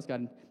 God's a jealous God.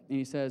 And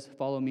he says,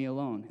 follow me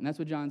alone. And that's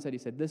what John said. He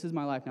said, this is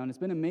my life now. And it's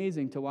been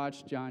amazing to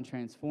watch John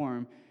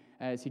transform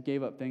as he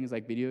gave up things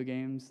like video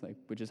games,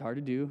 which is hard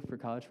to do for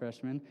college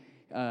freshmen.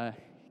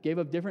 Gave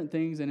up different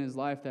things in his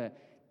life that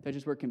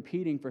just were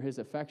competing for his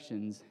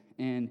affections.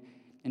 And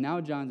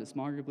now John's a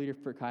small group leader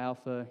for Chi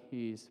Alpha.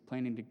 He's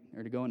planning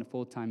to go into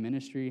full-time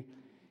ministry.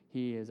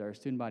 He is our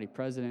student body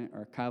president,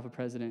 or Chi Alpha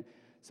president.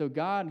 So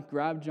God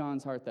grabbed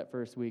John's heart that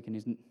first week, and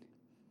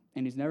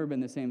he's never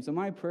been the same. So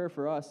my prayer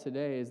for us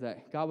today is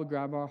that God would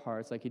grab our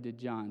hearts like he did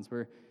John's,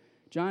 where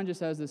John just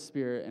has this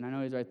spirit, and I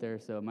know he's right there,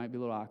 so it might be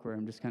a little awkward.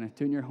 I'm just kind of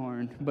tooting your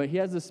horn. But he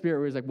has this spirit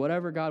where he's like,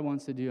 whatever God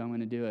wants to do, I'm going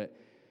to do it.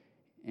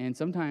 And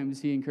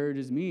sometimes he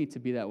encourages me to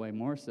be that way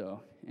more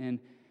so. And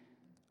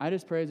I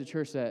just pray as a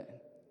church that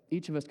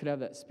each of us could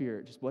have that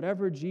spirit. Just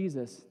whatever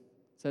Jesus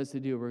says to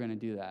do, we're going to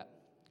do that.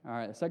 All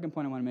right, the second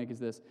point I want to make is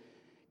this.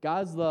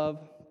 God's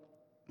love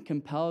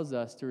compels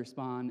us to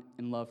respond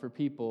in love for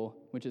people,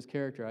 which is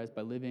characterized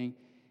by living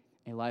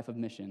a life of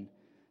mission.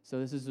 So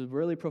this is a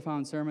really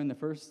profound sermon. The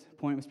first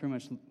point was pretty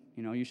much,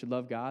 you should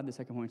love God. The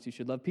second point is you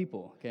should love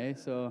people, okay?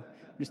 So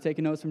I'm just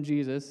taking notes from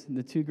Jesus,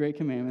 the two great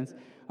commandments.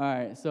 All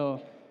right,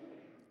 so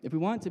if we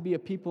want to be a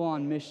people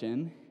on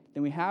mission,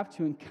 then we have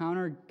to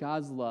encounter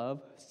God's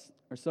love,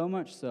 or so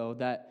much so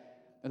that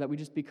we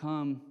just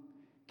become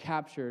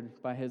captured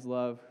by his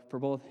love for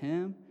both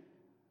him,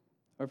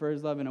 or for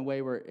his love in a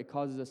way where it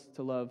causes us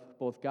to love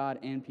both God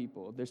and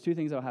people. There's two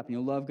things that will happen.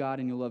 You'll love God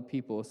and you'll love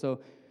people.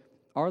 So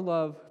our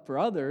love for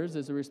others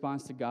is a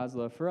response to God's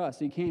love for us.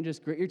 So you can't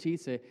just grit your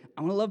teeth and say,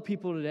 I want to love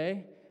people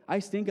today. I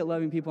stink at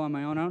loving people on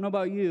my own. I don't know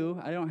about you.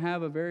 I don't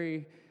have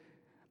a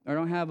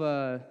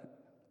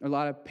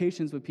lot of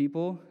patience with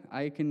people.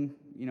 I can,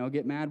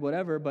 get mad,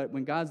 whatever. But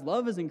when God's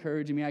love is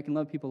encouraging me, I can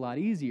love people a lot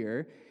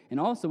easier. And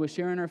also with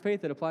sharing our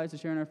faith, it applies to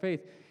sharing our faith.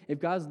 If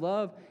God's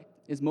love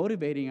is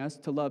motivating us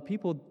to love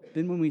people,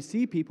 then when we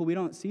see people, we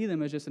don't see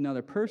them as just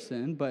another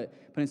person, but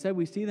instead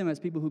we see them as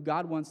people who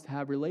God wants to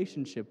have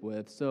relationship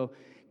with. So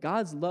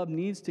God's love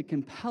needs to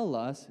compel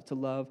us to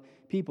love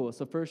people.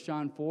 So 1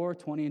 John 4,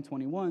 20 and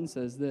 21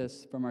 says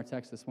this from our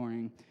text this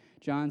morning.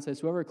 John says,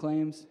 whoever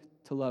claims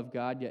to love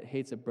God yet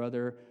hates a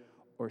brother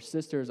or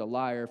sister is a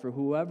liar. For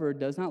whoever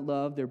does not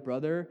love their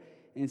brother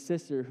and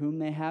sister whom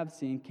they have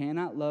seen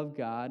cannot love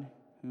God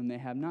whom they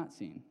have not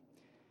seen.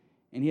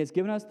 And he has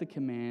given us this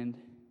command,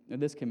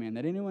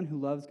 that anyone who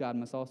loves God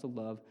must also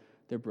love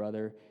their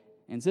brother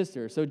and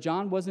sister. So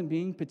John wasn't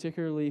being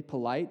particularly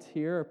polite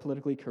here or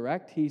politically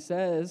correct. He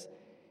says,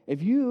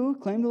 if you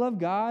claim to love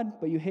God,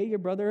 but you hate your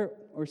brother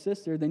or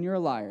sister, then you're a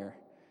liar.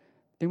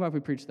 Think about if we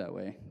preach that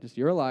way. Just,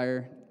 you're a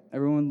liar,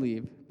 everyone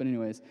leave. But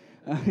anyways,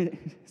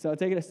 so I'll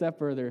take it a step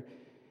further.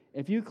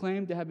 If you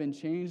claim to have been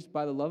changed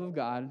by the love of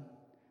God,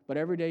 but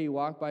every day you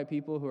walk by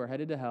people who are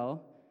headed to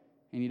hell,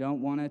 and you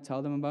don't want to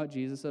tell them about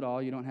Jesus at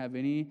all, you don't have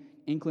any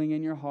inkling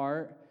in your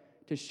heart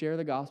to share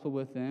the gospel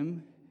with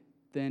them,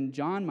 then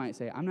John might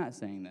say, I'm not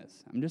saying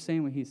this. I'm just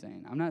saying what he's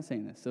saying. I'm not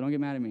saying this, so don't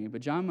get mad at me.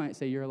 But John might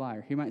say, you're a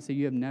liar. He might say,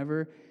 you have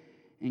never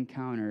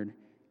encountered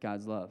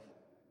God's love.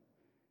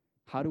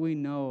 How do we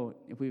know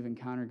if we've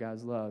encountered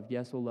God's love?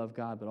 Yes, we'll love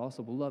God, but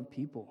also we'll love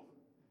people.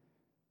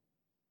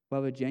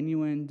 We'll have a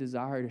genuine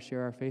desire to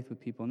share our faith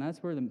with people. And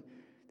that's where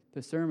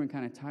the sermon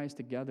kind of ties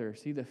together.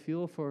 See, the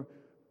fuel for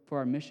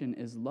our mission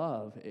is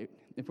love.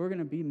 If we're going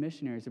to be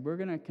missionaries, if we're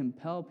going to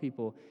compel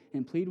people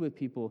and plead with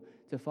people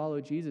to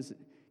follow Jesus,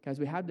 guys,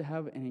 we have to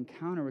have an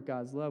encounter with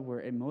God's love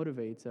where it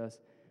motivates us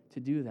to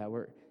do that,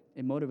 where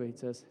it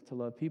motivates us to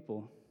love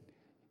people.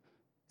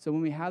 So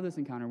when we have this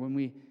encounter, when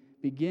we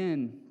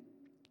begin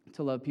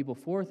to love people,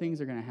 4 things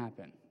are going to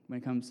happen when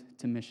it comes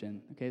to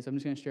mission. Okay, so I'm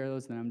just going to share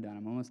those, then I'm done.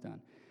 I'm almost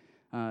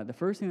done. The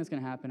first thing that's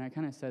going to happen, I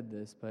kind of said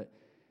this, but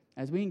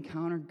as we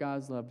encounter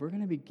God's love, we're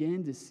going to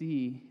begin to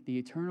see the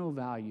eternal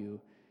value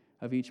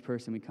of each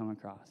person we come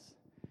across.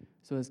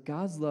 So as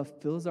God's love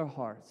fills our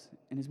hearts,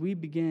 and as we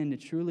begin to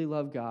truly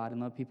love God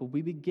and love people,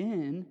 we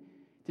begin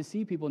to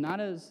see people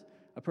not as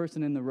a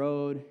person in the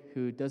road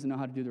who doesn't know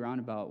how to do the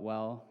roundabout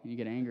well, and you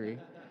get angry,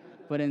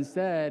 but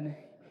instead,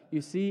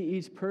 you see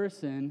each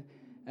person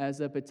as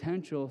a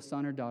potential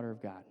son or daughter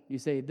of God. You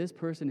say, this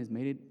person is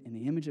made in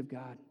the image of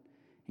God,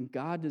 and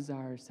God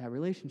desires to have a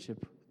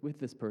relationship with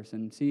this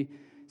person. See,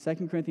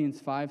 2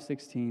 Corinthians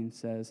 5:16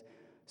 says,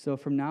 so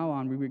from now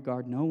on we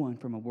regard no one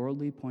from a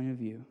worldly point of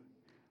view.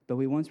 Though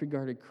we once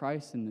regarded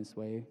Christ in this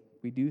way,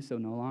 we do so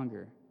no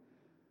longer.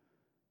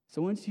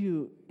 So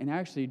and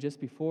actually just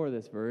before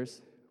this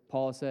verse,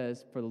 Paul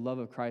says, for the love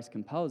of Christ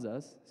compels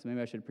us. So maybe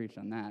I should have preached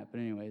on that, but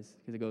anyways,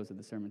 because it goes with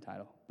the sermon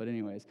title. But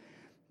anyways,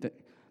 the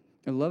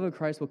love of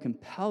Christ will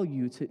compel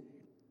you to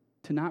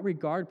not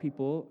regard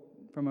people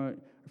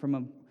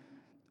from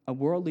a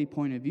worldly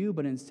point of view,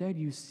 but instead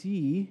you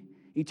see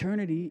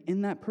eternity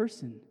in that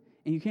person.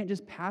 And you can't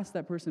just pass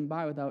that person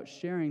by without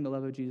sharing the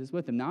love of Jesus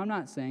with them. Now, I'm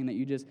not saying that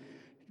you just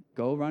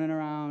go running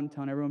around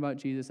telling everyone about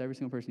Jesus, every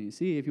single person you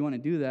see. If you want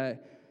to do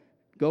that,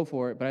 go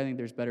for it, but I think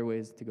there's better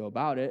ways to go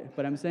about it.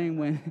 But I'm saying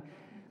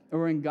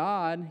when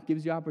God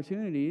gives you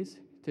opportunities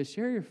to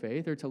share your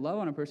faith or to love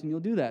on a person, you'll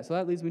do that. So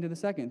that leads me to the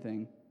second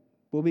thing.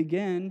 We'll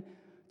begin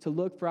to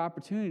look for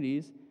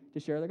opportunities to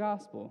share the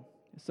gospel.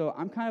 So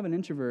I'm kind of an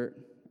introvert,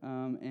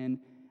 and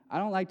I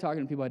don't like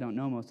talking to people I don't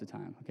know most of the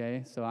time,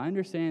 okay? So I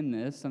understand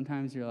this.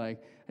 Sometimes you're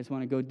like, I just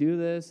want to go do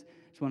this.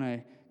 I just want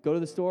to go to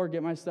the store,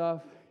 get my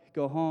stuff,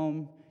 go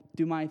home,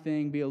 do my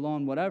thing, be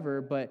alone, whatever.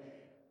 But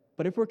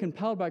if we're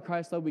compelled by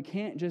Christ's love, we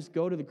can't just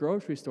go to the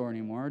grocery store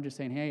anymore, just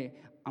saying, hey,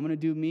 I'm going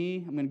to do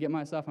me. I'm going to get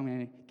my stuff. I'm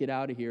going to get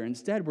out of here.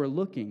 Instead, we're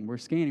looking, we're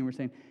scanning, we're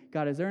saying,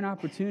 God, is there an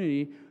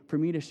opportunity for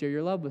me to share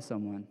your love with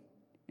someone?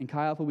 In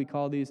Chi Alpha, we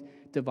call these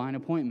divine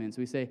appointments.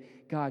 We say,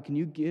 God, can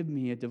you give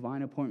me a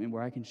divine appointment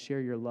where I can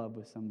share your love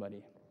with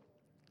somebody?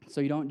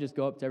 So you don't just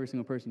go up to every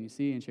single person you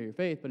see and share your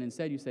faith, but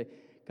instead you say,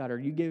 God, are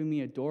you giving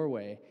me a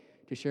doorway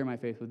to share my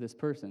faith with this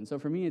person? So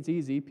for me, it's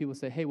easy. People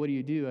say, hey, what do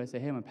you do? I say,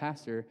 hey, I'm a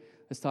pastor.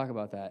 Let's talk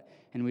about that.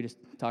 And we just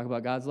talk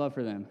about God's love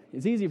for them.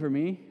 It's easy for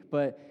me,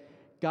 but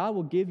God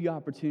will give you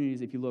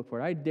opportunities if you look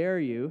for it. I dare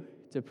you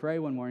to pray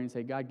one morning and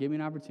say, God, give me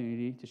an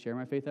opportunity to share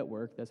my faith at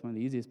work. That's one of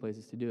the easiest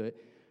places to do it.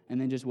 And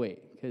then just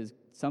wait, because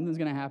something's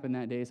going to happen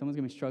that day. Someone's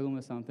going to be struggling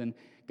with something.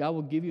 God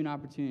will give you an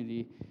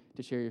opportunity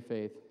to share your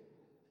faith.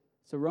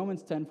 So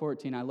Romans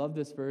 10:14, I love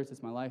this verse.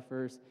 It's my life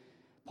verse.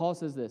 Paul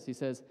says this. He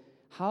says,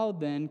 how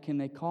then can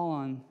they call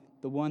on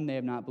the one they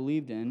have not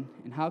believed in?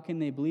 And how can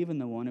they believe in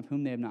the one of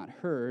whom they have not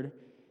heard?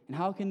 And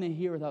how can they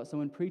hear without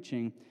someone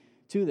preaching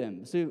to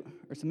them? So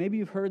maybe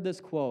you've heard this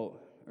quote,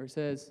 or it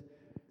says,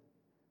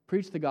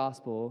 preach the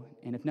gospel,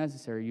 and if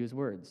necessary, use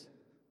words.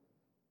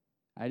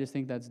 I just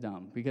think that's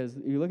dumb, because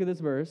you look at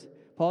this verse,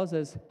 Paul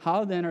says,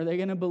 how then are they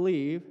going to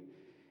believe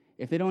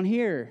if they don't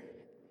hear?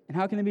 And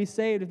how can they be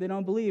saved if they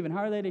don't believe? And how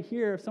are they to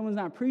hear if someone's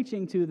not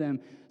preaching to them?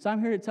 So I'm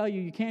here to tell you,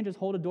 you can't just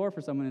hold a door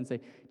for someone and say,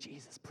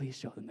 Jesus, please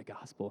show them the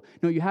gospel.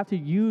 No, you have to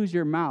use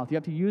your mouth. You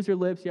have to use your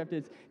lips. You have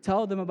to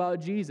tell them about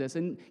Jesus.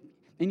 And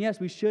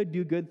yes, we should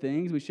do good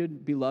things. We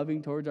should be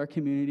loving towards our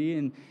community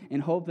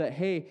and hope that,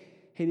 hey,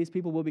 these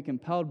people will be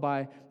compelled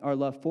by our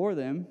love for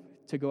them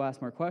to go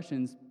ask more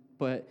questions.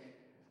 But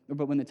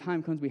when the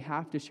time comes, we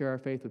have to share our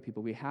faith with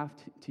people. We have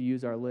to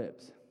use our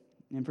lips.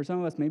 And for some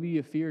of us, maybe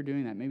you fear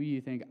doing that. Maybe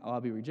you think, oh,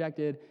 I'll be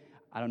rejected.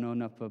 I don't know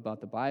enough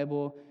about the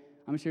Bible.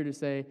 I'm sure to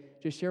say,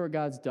 just share what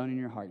God's done in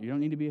your heart. You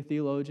don't need to be a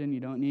theologian. You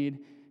don't need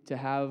to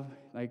have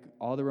like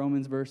all the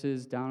Romans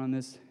verses down on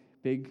this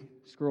big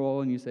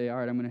scroll and you say, all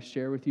right, I'm going to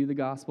share with you the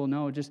gospel.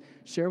 No, just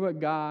share what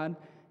God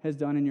has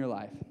done in your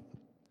life.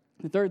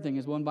 The third thing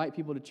is we'll invite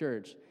people to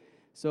church.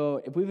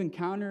 So if we've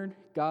encountered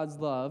God's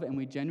love and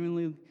we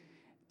genuinely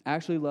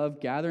actually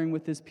love gathering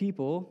with his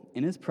people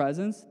in his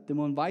presence, then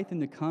we'll invite them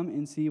to come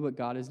and see what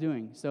God is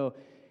doing. So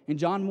in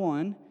John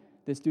 1,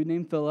 this dude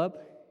named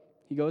Philip,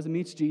 he goes and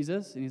meets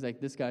Jesus, and he's like,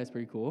 this guy's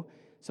pretty cool.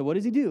 So what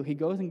does he do? He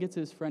goes and gets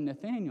his friend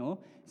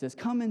Nathaniel, and says,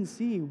 come and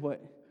see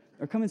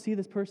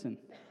this person.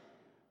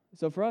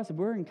 So for us, if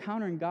we're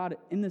encountering God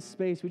in this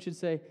space, we should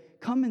say,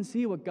 come and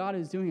see what God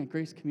is doing at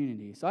Grace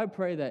Community. So I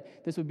pray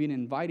that this would be an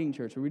inviting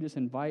church where we just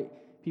invite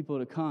people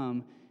to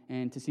come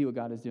and to see what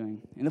God is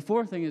doing. And the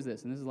fourth thing is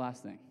this, and this is the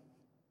last thing.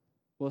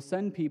 We'll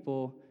send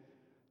people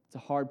to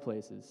hard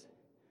places.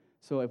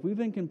 So if we've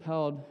been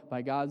compelled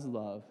by God's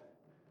love,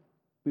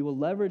 we will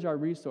leverage our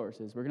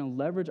resources. We're going to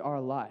leverage our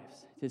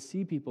lives to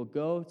see people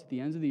go to the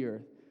ends of the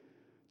earth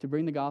to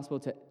bring the gospel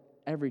to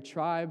every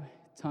tribe,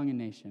 tongue, and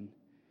nation.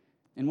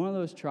 And one of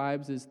those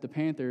tribes is the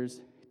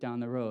Panthers down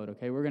the road,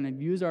 okay? We're going to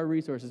use our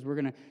resources. We're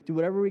going to do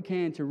whatever we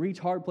can to reach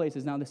hard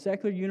places. Now, the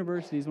secular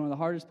university is one of the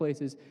hardest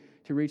places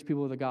to reach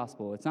people with the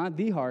gospel. It's not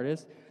the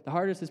hardest. The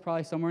hardest is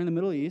probably somewhere in the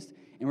Middle East,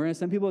 and we're going to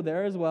send people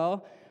there as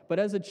well. But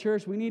as a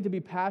church, we need to be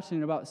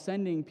passionate about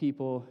sending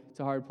people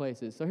to hard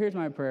places. So here's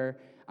my prayer.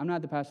 I'm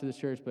not the pastor of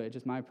this church, but it's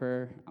just my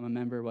prayer. I'm a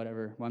member,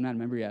 whatever. Well, I'm not a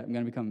member yet. I'm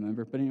going to become a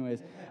member. But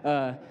anyways,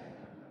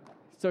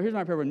 so here's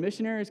my prayer. When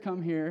missionaries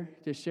come here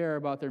to share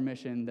about their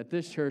mission, that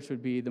this church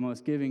would be the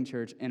most giving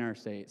church in our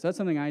state. So that's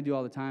something I do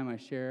all the time. I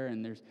share,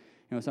 and there's,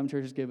 some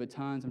churches give a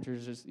ton, some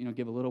churches just,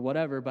 give a little,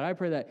 whatever. But I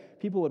pray that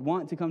people would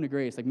want to come to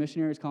Grace. Like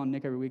missionaries calling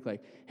Nick every week,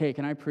 like, hey,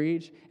 can I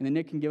preach? And then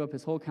Nick can give up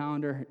his whole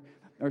calendar,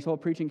 or his whole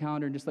preaching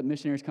calendar, and just let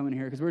missionaries come in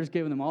here, because we're just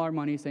giving them all our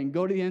money, saying,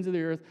 go to the ends of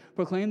the earth,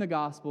 proclaim the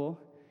gospel.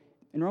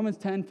 In Romans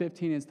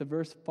 10:15, it's the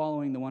verse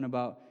following the one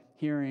about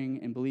hearing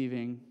and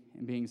believing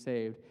and being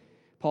saved.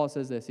 Paul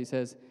says this. He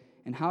says,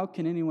 and how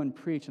can anyone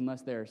preach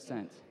unless they are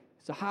sent?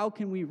 So how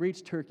can we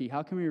reach Turkey?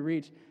 How can we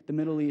reach the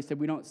Middle East if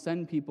we don't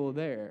send people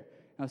there?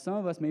 Now, some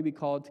of us may be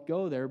called to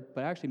go there,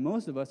 but actually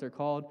most of us are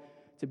called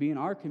to be in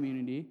our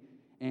community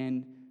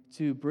and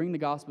to bring the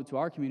gospel to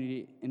our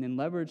community and then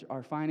leverage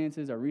our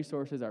finances, our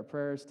resources, our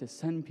prayers to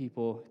send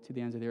people to the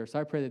ends of the earth. So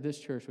I pray that this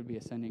church would be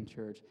a sending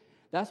church.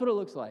 That's what it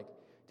looks like,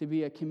 to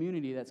be a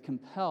community that's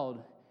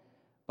compelled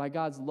by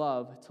God's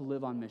love to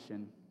live on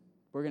mission.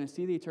 We're going to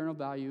see the eternal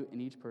value in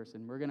each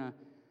person. We're going to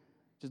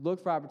just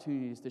look for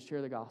opportunities to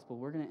share the gospel.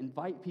 We're going to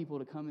invite people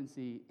to come and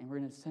see, and we're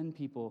going to send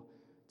people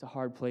to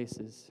hard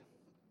places.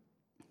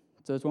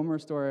 So there's one more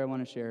story I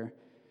want to share.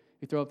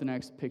 You throw up the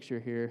next picture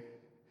here.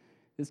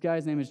 This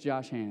guy's name is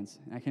Josh Hands.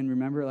 I can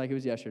remember it like it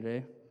was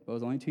yesterday, but it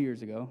was only 2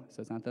 years ago,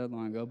 so it's not that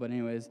long ago. But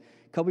anyways,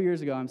 a couple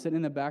years ago, I'm sitting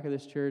in the back of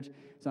this church.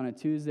 It's on a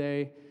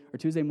Tuesday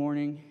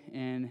morning,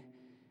 and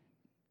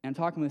I'm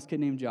talking with this kid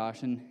named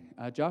Josh. And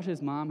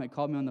Josh's mom had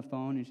called me on the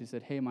phone, and she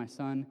said, hey, my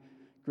son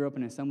grew up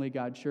in an Assembly of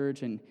God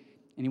church, and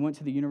he went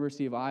to the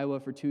University of Iowa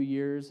for 2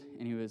 years,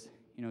 and he was,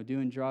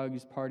 doing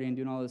drugs, partying,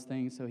 doing all those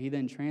things. So he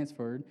then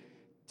transferred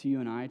to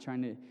UNI,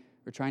 trying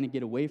to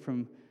get away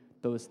from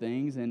those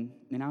things. And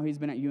now he's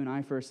been at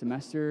UNI for a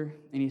semester,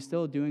 and he's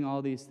still doing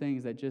all these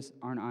things that just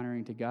aren't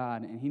honoring to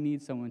God, and he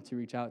needs someone to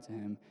reach out to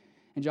him.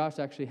 And Josh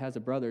actually has a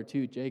brother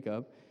too,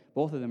 Jacob.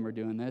 Both of them were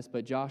doing this,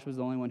 but Josh was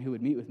the only one who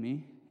would meet with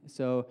me.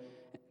 So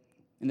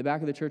in the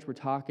back of the church, we're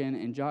talking,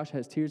 and Josh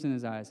has tears in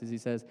his eyes as he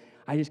says,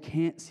 I just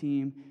can't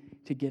seem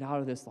to get out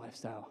of this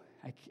lifestyle.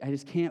 I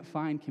just can't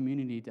find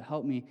community to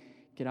help me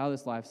get out of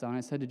this lifestyle. And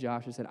I said to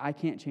Josh, I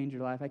can't change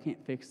your life. I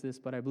can't fix this,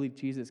 but I believe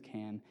Jesus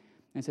can.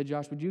 And I said,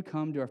 Josh, would you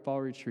come to our fall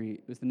retreat?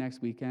 It was the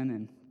next weekend.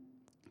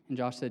 And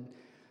Josh said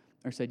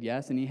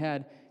yes. And he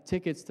had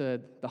tickets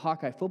to the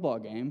Hawkeye football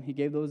game. He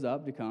gave those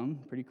up to come.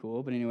 Pretty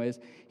cool. But anyways,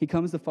 he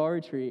comes to fall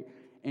retreat.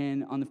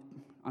 And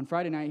on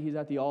Friday night, he's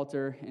at the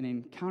altar and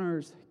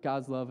encounters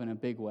God's love in a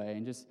big way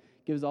and just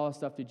gives all his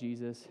stuff to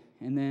Jesus.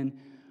 And then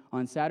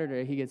on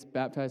Saturday, he gets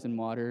baptized in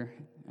water,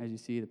 as you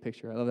see the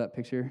picture. I love that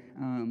picture.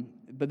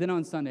 But then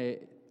on Sunday,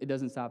 it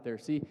doesn't stop there.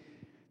 See,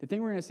 the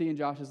thing we're going to see in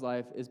Josh's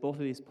life is both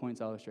of these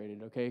points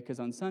illustrated, okay? Because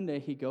on Sunday,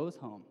 he goes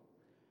home,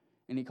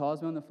 and he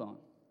calls me on the phone. And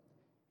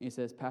he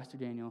says, Pastor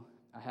Daniel,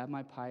 I have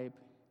my pipe,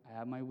 I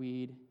have my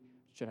weed.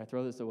 Should I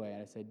throw this away?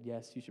 And I said,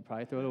 yes, you should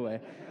probably throw it away.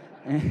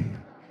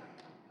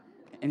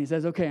 And he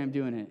says, okay, I'm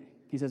doing it.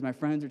 he says, my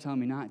friends are telling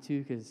me not to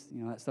because,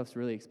 that stuff's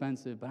really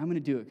expensive, but I'm going to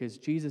do it because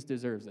Jesus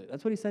deserves it.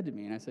 That's what he said to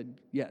me. And I said,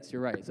 yes,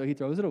 you're right. So he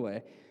throws it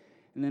away.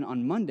 And then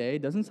on Monday,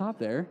 doesn't stop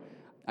there.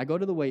 I go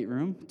to the weight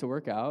room to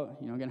work out,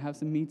 going to have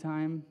some me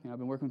time. I've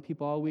been working with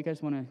people all week. I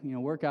just want to,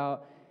 work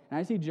out. And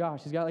I see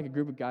Josh. He's got like a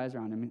group of guys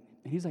around him,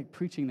 and he's like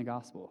preaching the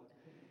gospel.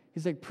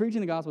 He's like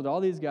preaching the gospel to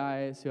all these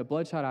guys who have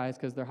bloodshot eyes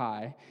because they're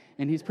high.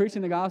 And he's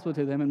preaching the gospel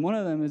to them. And one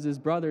of them is his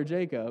brother,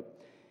 Jacob.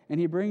 And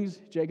he brings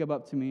Jacob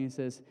up to me and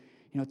says,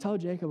 tell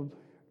Jacob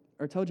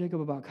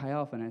about Chi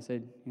Alpha. And I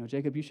said,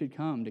 Jacob, you should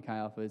come to Chi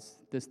Alpha. It's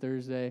this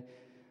Thursday.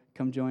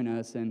 Come join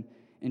us. And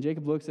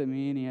Jacob looks at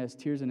me and he has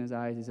tears in his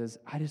eyes. He says,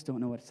 I just don't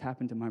know what's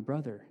happened to my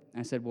brother.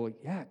 And I said, well,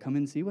 yeah, come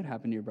and see what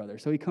happened to your brother.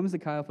 So he comes to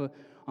Chi Alpha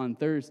on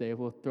Thursday.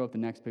 We'll throw up the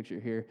next picture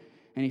here.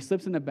 And he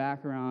slips in the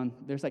background.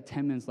 There's like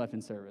 10 minutes left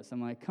in service.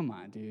 I'm like, come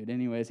on, dude.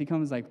 Anyways, he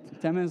comes like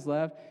 10 minutes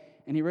left,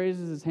 and he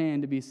raises his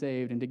hand to be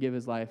saved and to give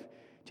his life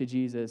to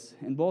Jesus.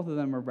 And both of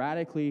them are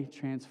radically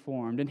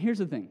transformed. And here's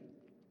the thing.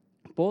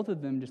 Both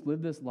of them just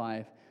live this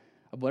life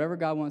of whatever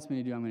God wants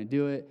me to do, I'm going to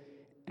do it,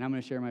 and I'm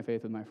going to share my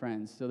faith with my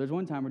friends. So there's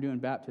one time we're doing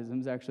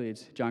baptisms. Actually,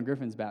 it's John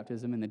Griffin's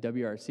baptism in the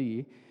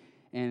WRC.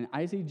 And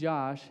I see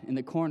Josh in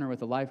the corner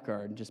with a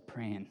lifeguard just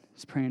praying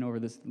over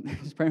this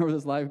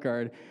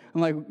lifeguard.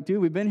 I'm like,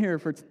 dude, we've been here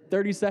for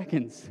 30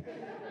 seconds.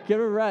 Give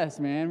it a rest,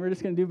 man. We're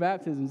just going to do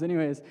baptisms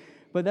anyways.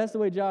 But that's the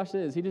way Josh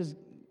is. He just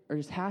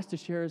has to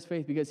share his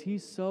faith because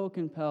he's so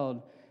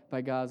compelled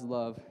by God's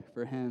love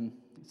for him.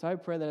 So I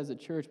pray that as a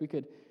church, we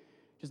could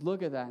just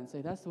look at that and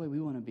say, that's the way we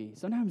want to be.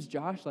 Sometimes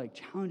Josh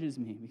challenges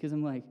me because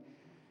I'm like,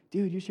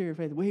 dude, you share your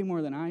faith way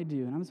more than I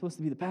do, and I'm supposed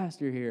to be the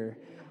pastor here.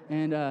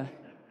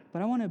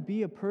 But I want to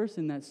be a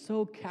person that's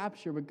so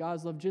captured with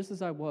God's love, just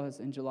as I was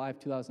in July of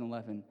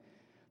 2011,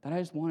 that I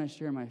just want to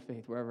share my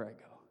faith wherever I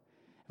go.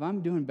 If I'm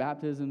doing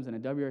baptisms in a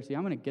WRC,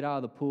 I'm going to get out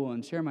of the pool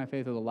and share my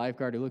faith with a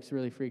lifeguard who looks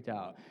really freaked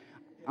out.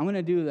 I'm going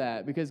to do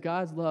that because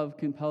God's love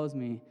compels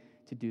me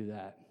to do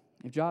that.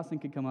 If Jocelyn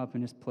could come up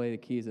and just play the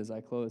keys as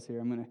I close here,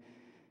 I'm going to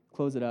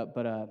close it up.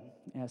 But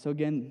so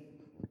again,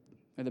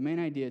 the main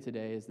idea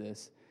today is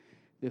this.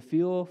 The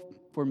fuel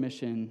for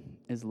mission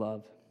is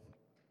love.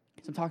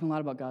 So I'm talking a lot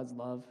about God's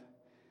love,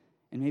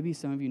 and maybe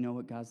some of you know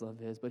what God's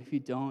love is, but if you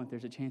don't, if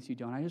there's a chance you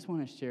don't, I just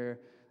want to share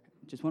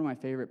just one of my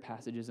favorite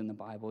passages in the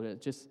Bible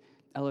that just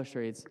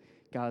illustrates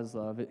God's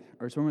love.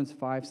 It's Romans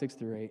 5, 6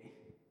 through 8.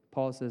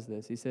 Paul says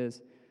this. He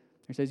says,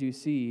 you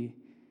see,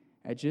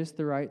 at just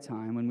the right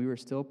time, when we were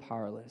still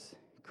powerless,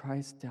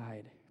 Christ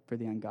died for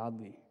the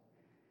ungodly.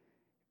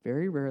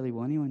 Very rarely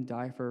will anyone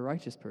die for a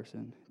righteous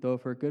person, though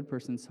for a good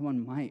person,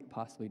 someone might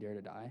possibly dare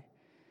to die.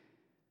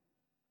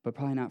 But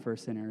probably not for a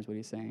sinner, is what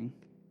he's saying.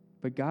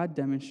 But God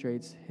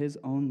demonstrates his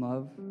own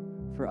love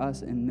for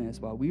us in this.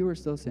 While we were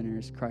still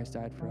sinners, Christ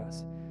died for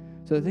us.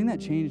 So the thing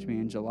that changed me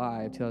in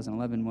July of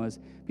 2011 was,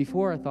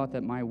 before I thought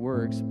that my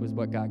works was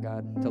what got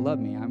God to love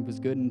me. I was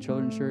good in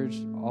children's church.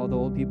 All the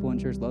old people in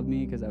church loved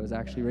me because I was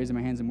actually raising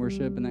my hands in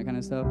worship and that kind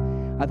of stuff.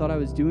 I thought I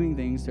was doing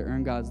things to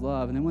earn God's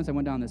love. And then once I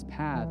went down this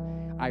path,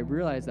 I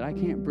realized that I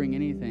can't bring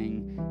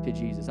anything to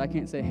Jesus. I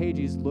can't say, hey,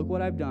 Jesus, look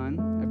what I've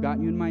done. I've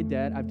gotten you in my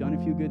debt. I've done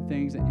a few good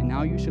things, and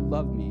now you should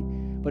love me.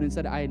 But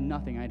instead, I had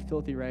nothing. I had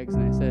filthy rags,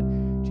 and I said,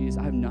 Jesus,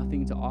 I have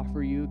nothing to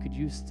offer you. Could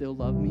you still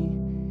love me?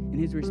 And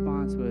his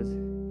response was,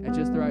 at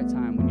just the right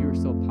time, when you were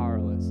still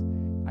powerless,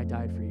 I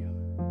died for you.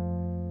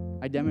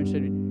 I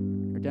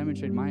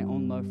demonstrated my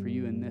own love for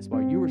you in this.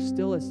 While you were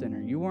still a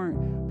sinner, you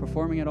weren't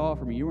performing at all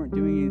for me. You weren't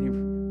doing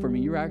anything for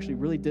me. You were actually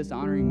really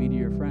dishonoring me to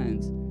your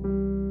friends.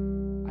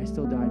 I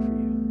still died for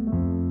you.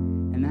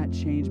 And that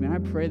changed me. And I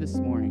pray this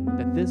morning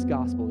that this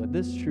gospel, that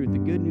this truth, the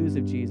good news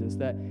of Jesus,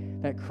 that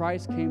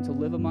Christ came to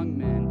live among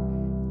men,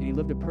 and he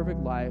lived a perfect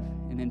life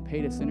and then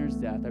paid a sinner's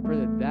death. I pray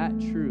that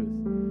truth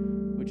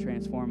would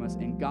transform us,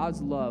 and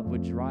God's love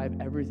would drive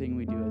everything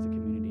we do as a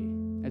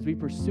community. As we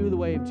pursue the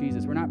way of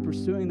Jesus, we're not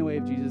pursuing the way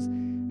of Jesus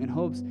in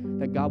hopes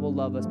that God will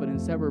love us, but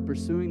instead we're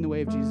pursuing the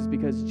way of Jesus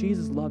because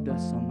Jesus loved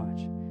us so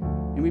much.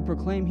 And we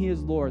proclaim he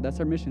is Lord. That's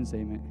our mission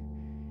statement.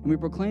 And we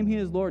proclaim he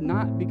is Lord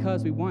not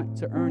because we want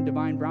to earn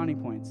divine brownie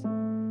points,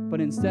 but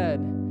instead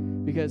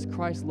because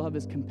Christ's love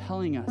is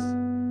compelling us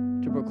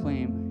to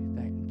proclaim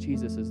that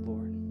Jesus is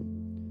Lord.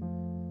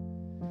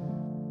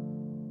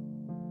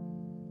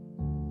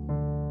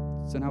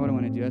 So now what I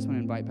want to do, I just want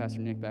to invite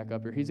Pastor Nick back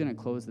up here. He's going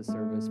to close the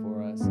service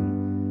for us.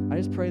 And I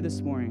just pray this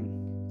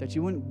morning that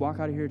you wouldn't walk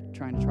out of here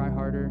trying to try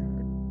harder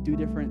or do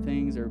different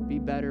things or be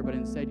better, but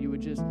instead you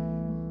would just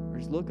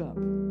look up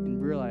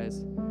and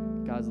realize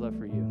God's love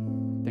for you.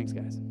 Thanks,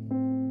 guys.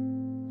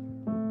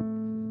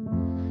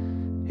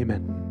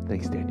 Amen.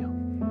 Thanks, Daniel.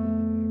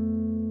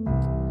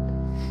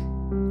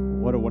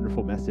 What a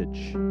wonderful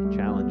message,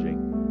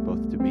 challenging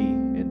both to me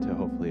and to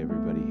hopefully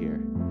everybody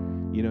here.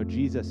 You know,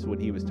 Jesus, when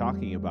he was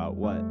talking about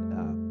what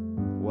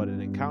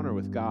an encounter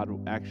with God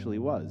actually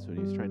was, when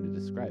he was trying to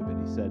describe it,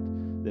 he said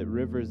that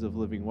rivers of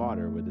living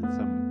water would in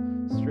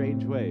some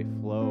strange way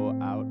flow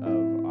out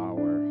of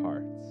our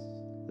hearts,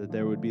 that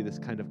there would be this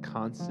kind of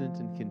constant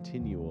and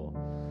continual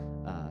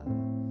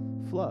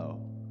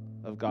flow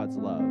of God's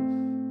love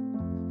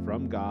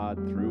from God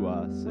through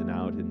us and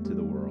out into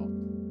the world,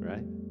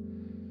 right?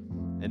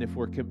 And if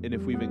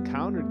we've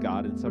encountered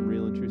God in some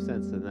real and true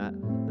sense, then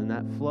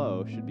that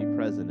flow should be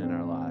present in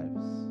our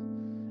lives.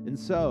 And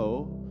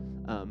so,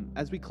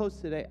 as we close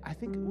today, I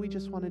think we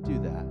just want to do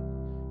that.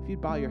 If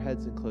you'd bow your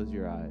heads and close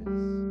your eyes.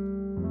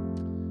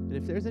 And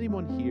if there's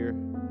anyone here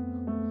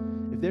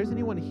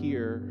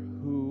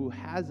who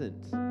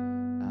hasn't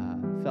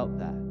felt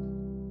that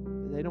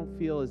they don't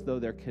feel as though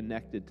they're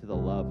connected to the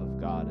love of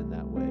God in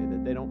that way,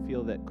 that they don't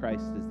feel that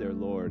Christ is their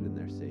Lord and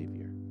their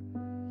Savior,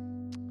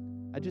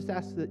 I just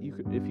ask that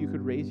if you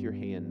could raise your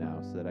hand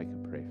now so that I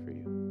could pray for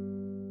you.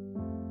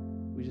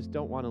 We just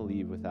don't want to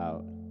leave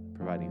without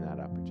providing that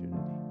opportunity.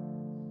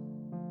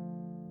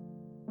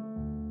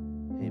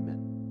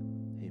 Amen.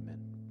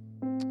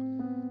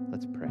 Amen.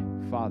 Let's pray.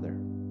 Father,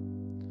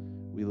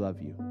 we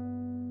love you.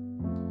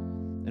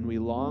 And we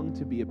long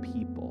to be a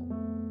people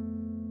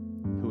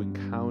who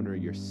encounter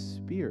your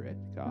Spirit,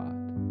 God,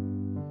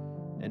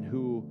 and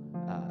who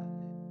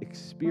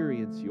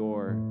experience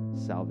your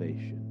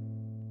salvation.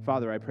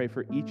 Father, I pray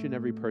for each and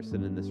every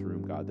person in this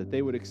room, God, that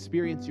they would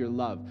experience your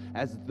love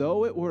as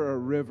though it were a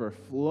river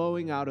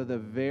flowing out of the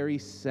very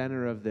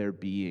center of their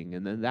being.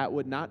 And then that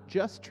would not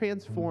just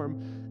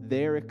transform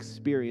their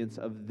experience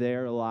of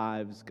their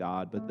lives,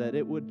 God, but that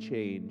it would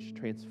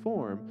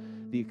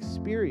transform the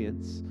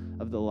experience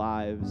of the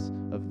lives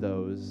of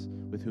those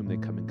with whom they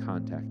come in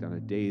contact on a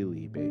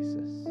daily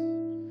basis.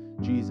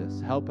 Jesus,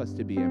 help us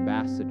to be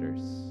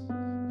ambassadors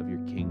of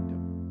your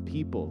kingdom,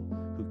 people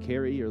who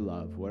carry your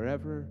love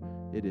wherever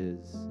it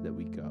is that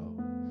we go,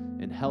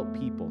 and help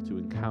people to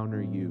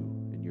encounter you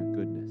and your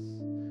goodness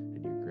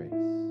and your grace.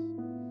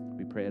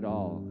 We pray it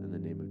all in the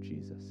name of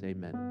Jesus.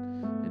 Amen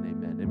and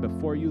amen. And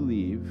before you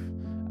leave,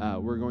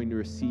 we're going to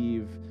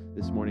receive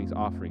this morning's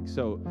offering.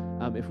 So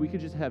if we could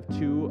just have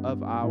two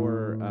of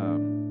our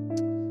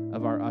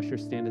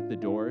ushers stand at the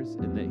doors,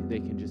 and they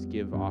can just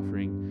give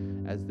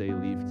offering as they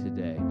leave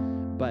today.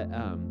 But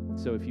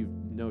so if you've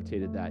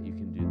notated that, you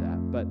can do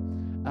that. But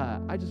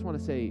I just want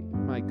to say,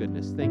 my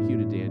goodness, thank you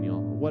to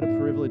Daniel. What a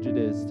privilege it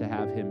is to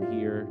have him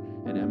here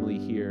and Emily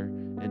here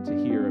and to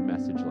hear a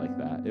message like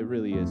that. It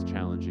really is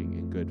challenging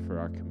and good for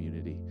our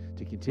community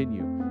to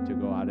continue to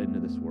go out into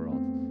this world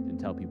and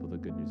tell people the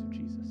good news of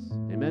Jesus.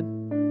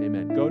 Amen?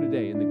 Amen. Go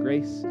today in the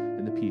grace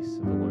and the peace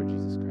of the Lord.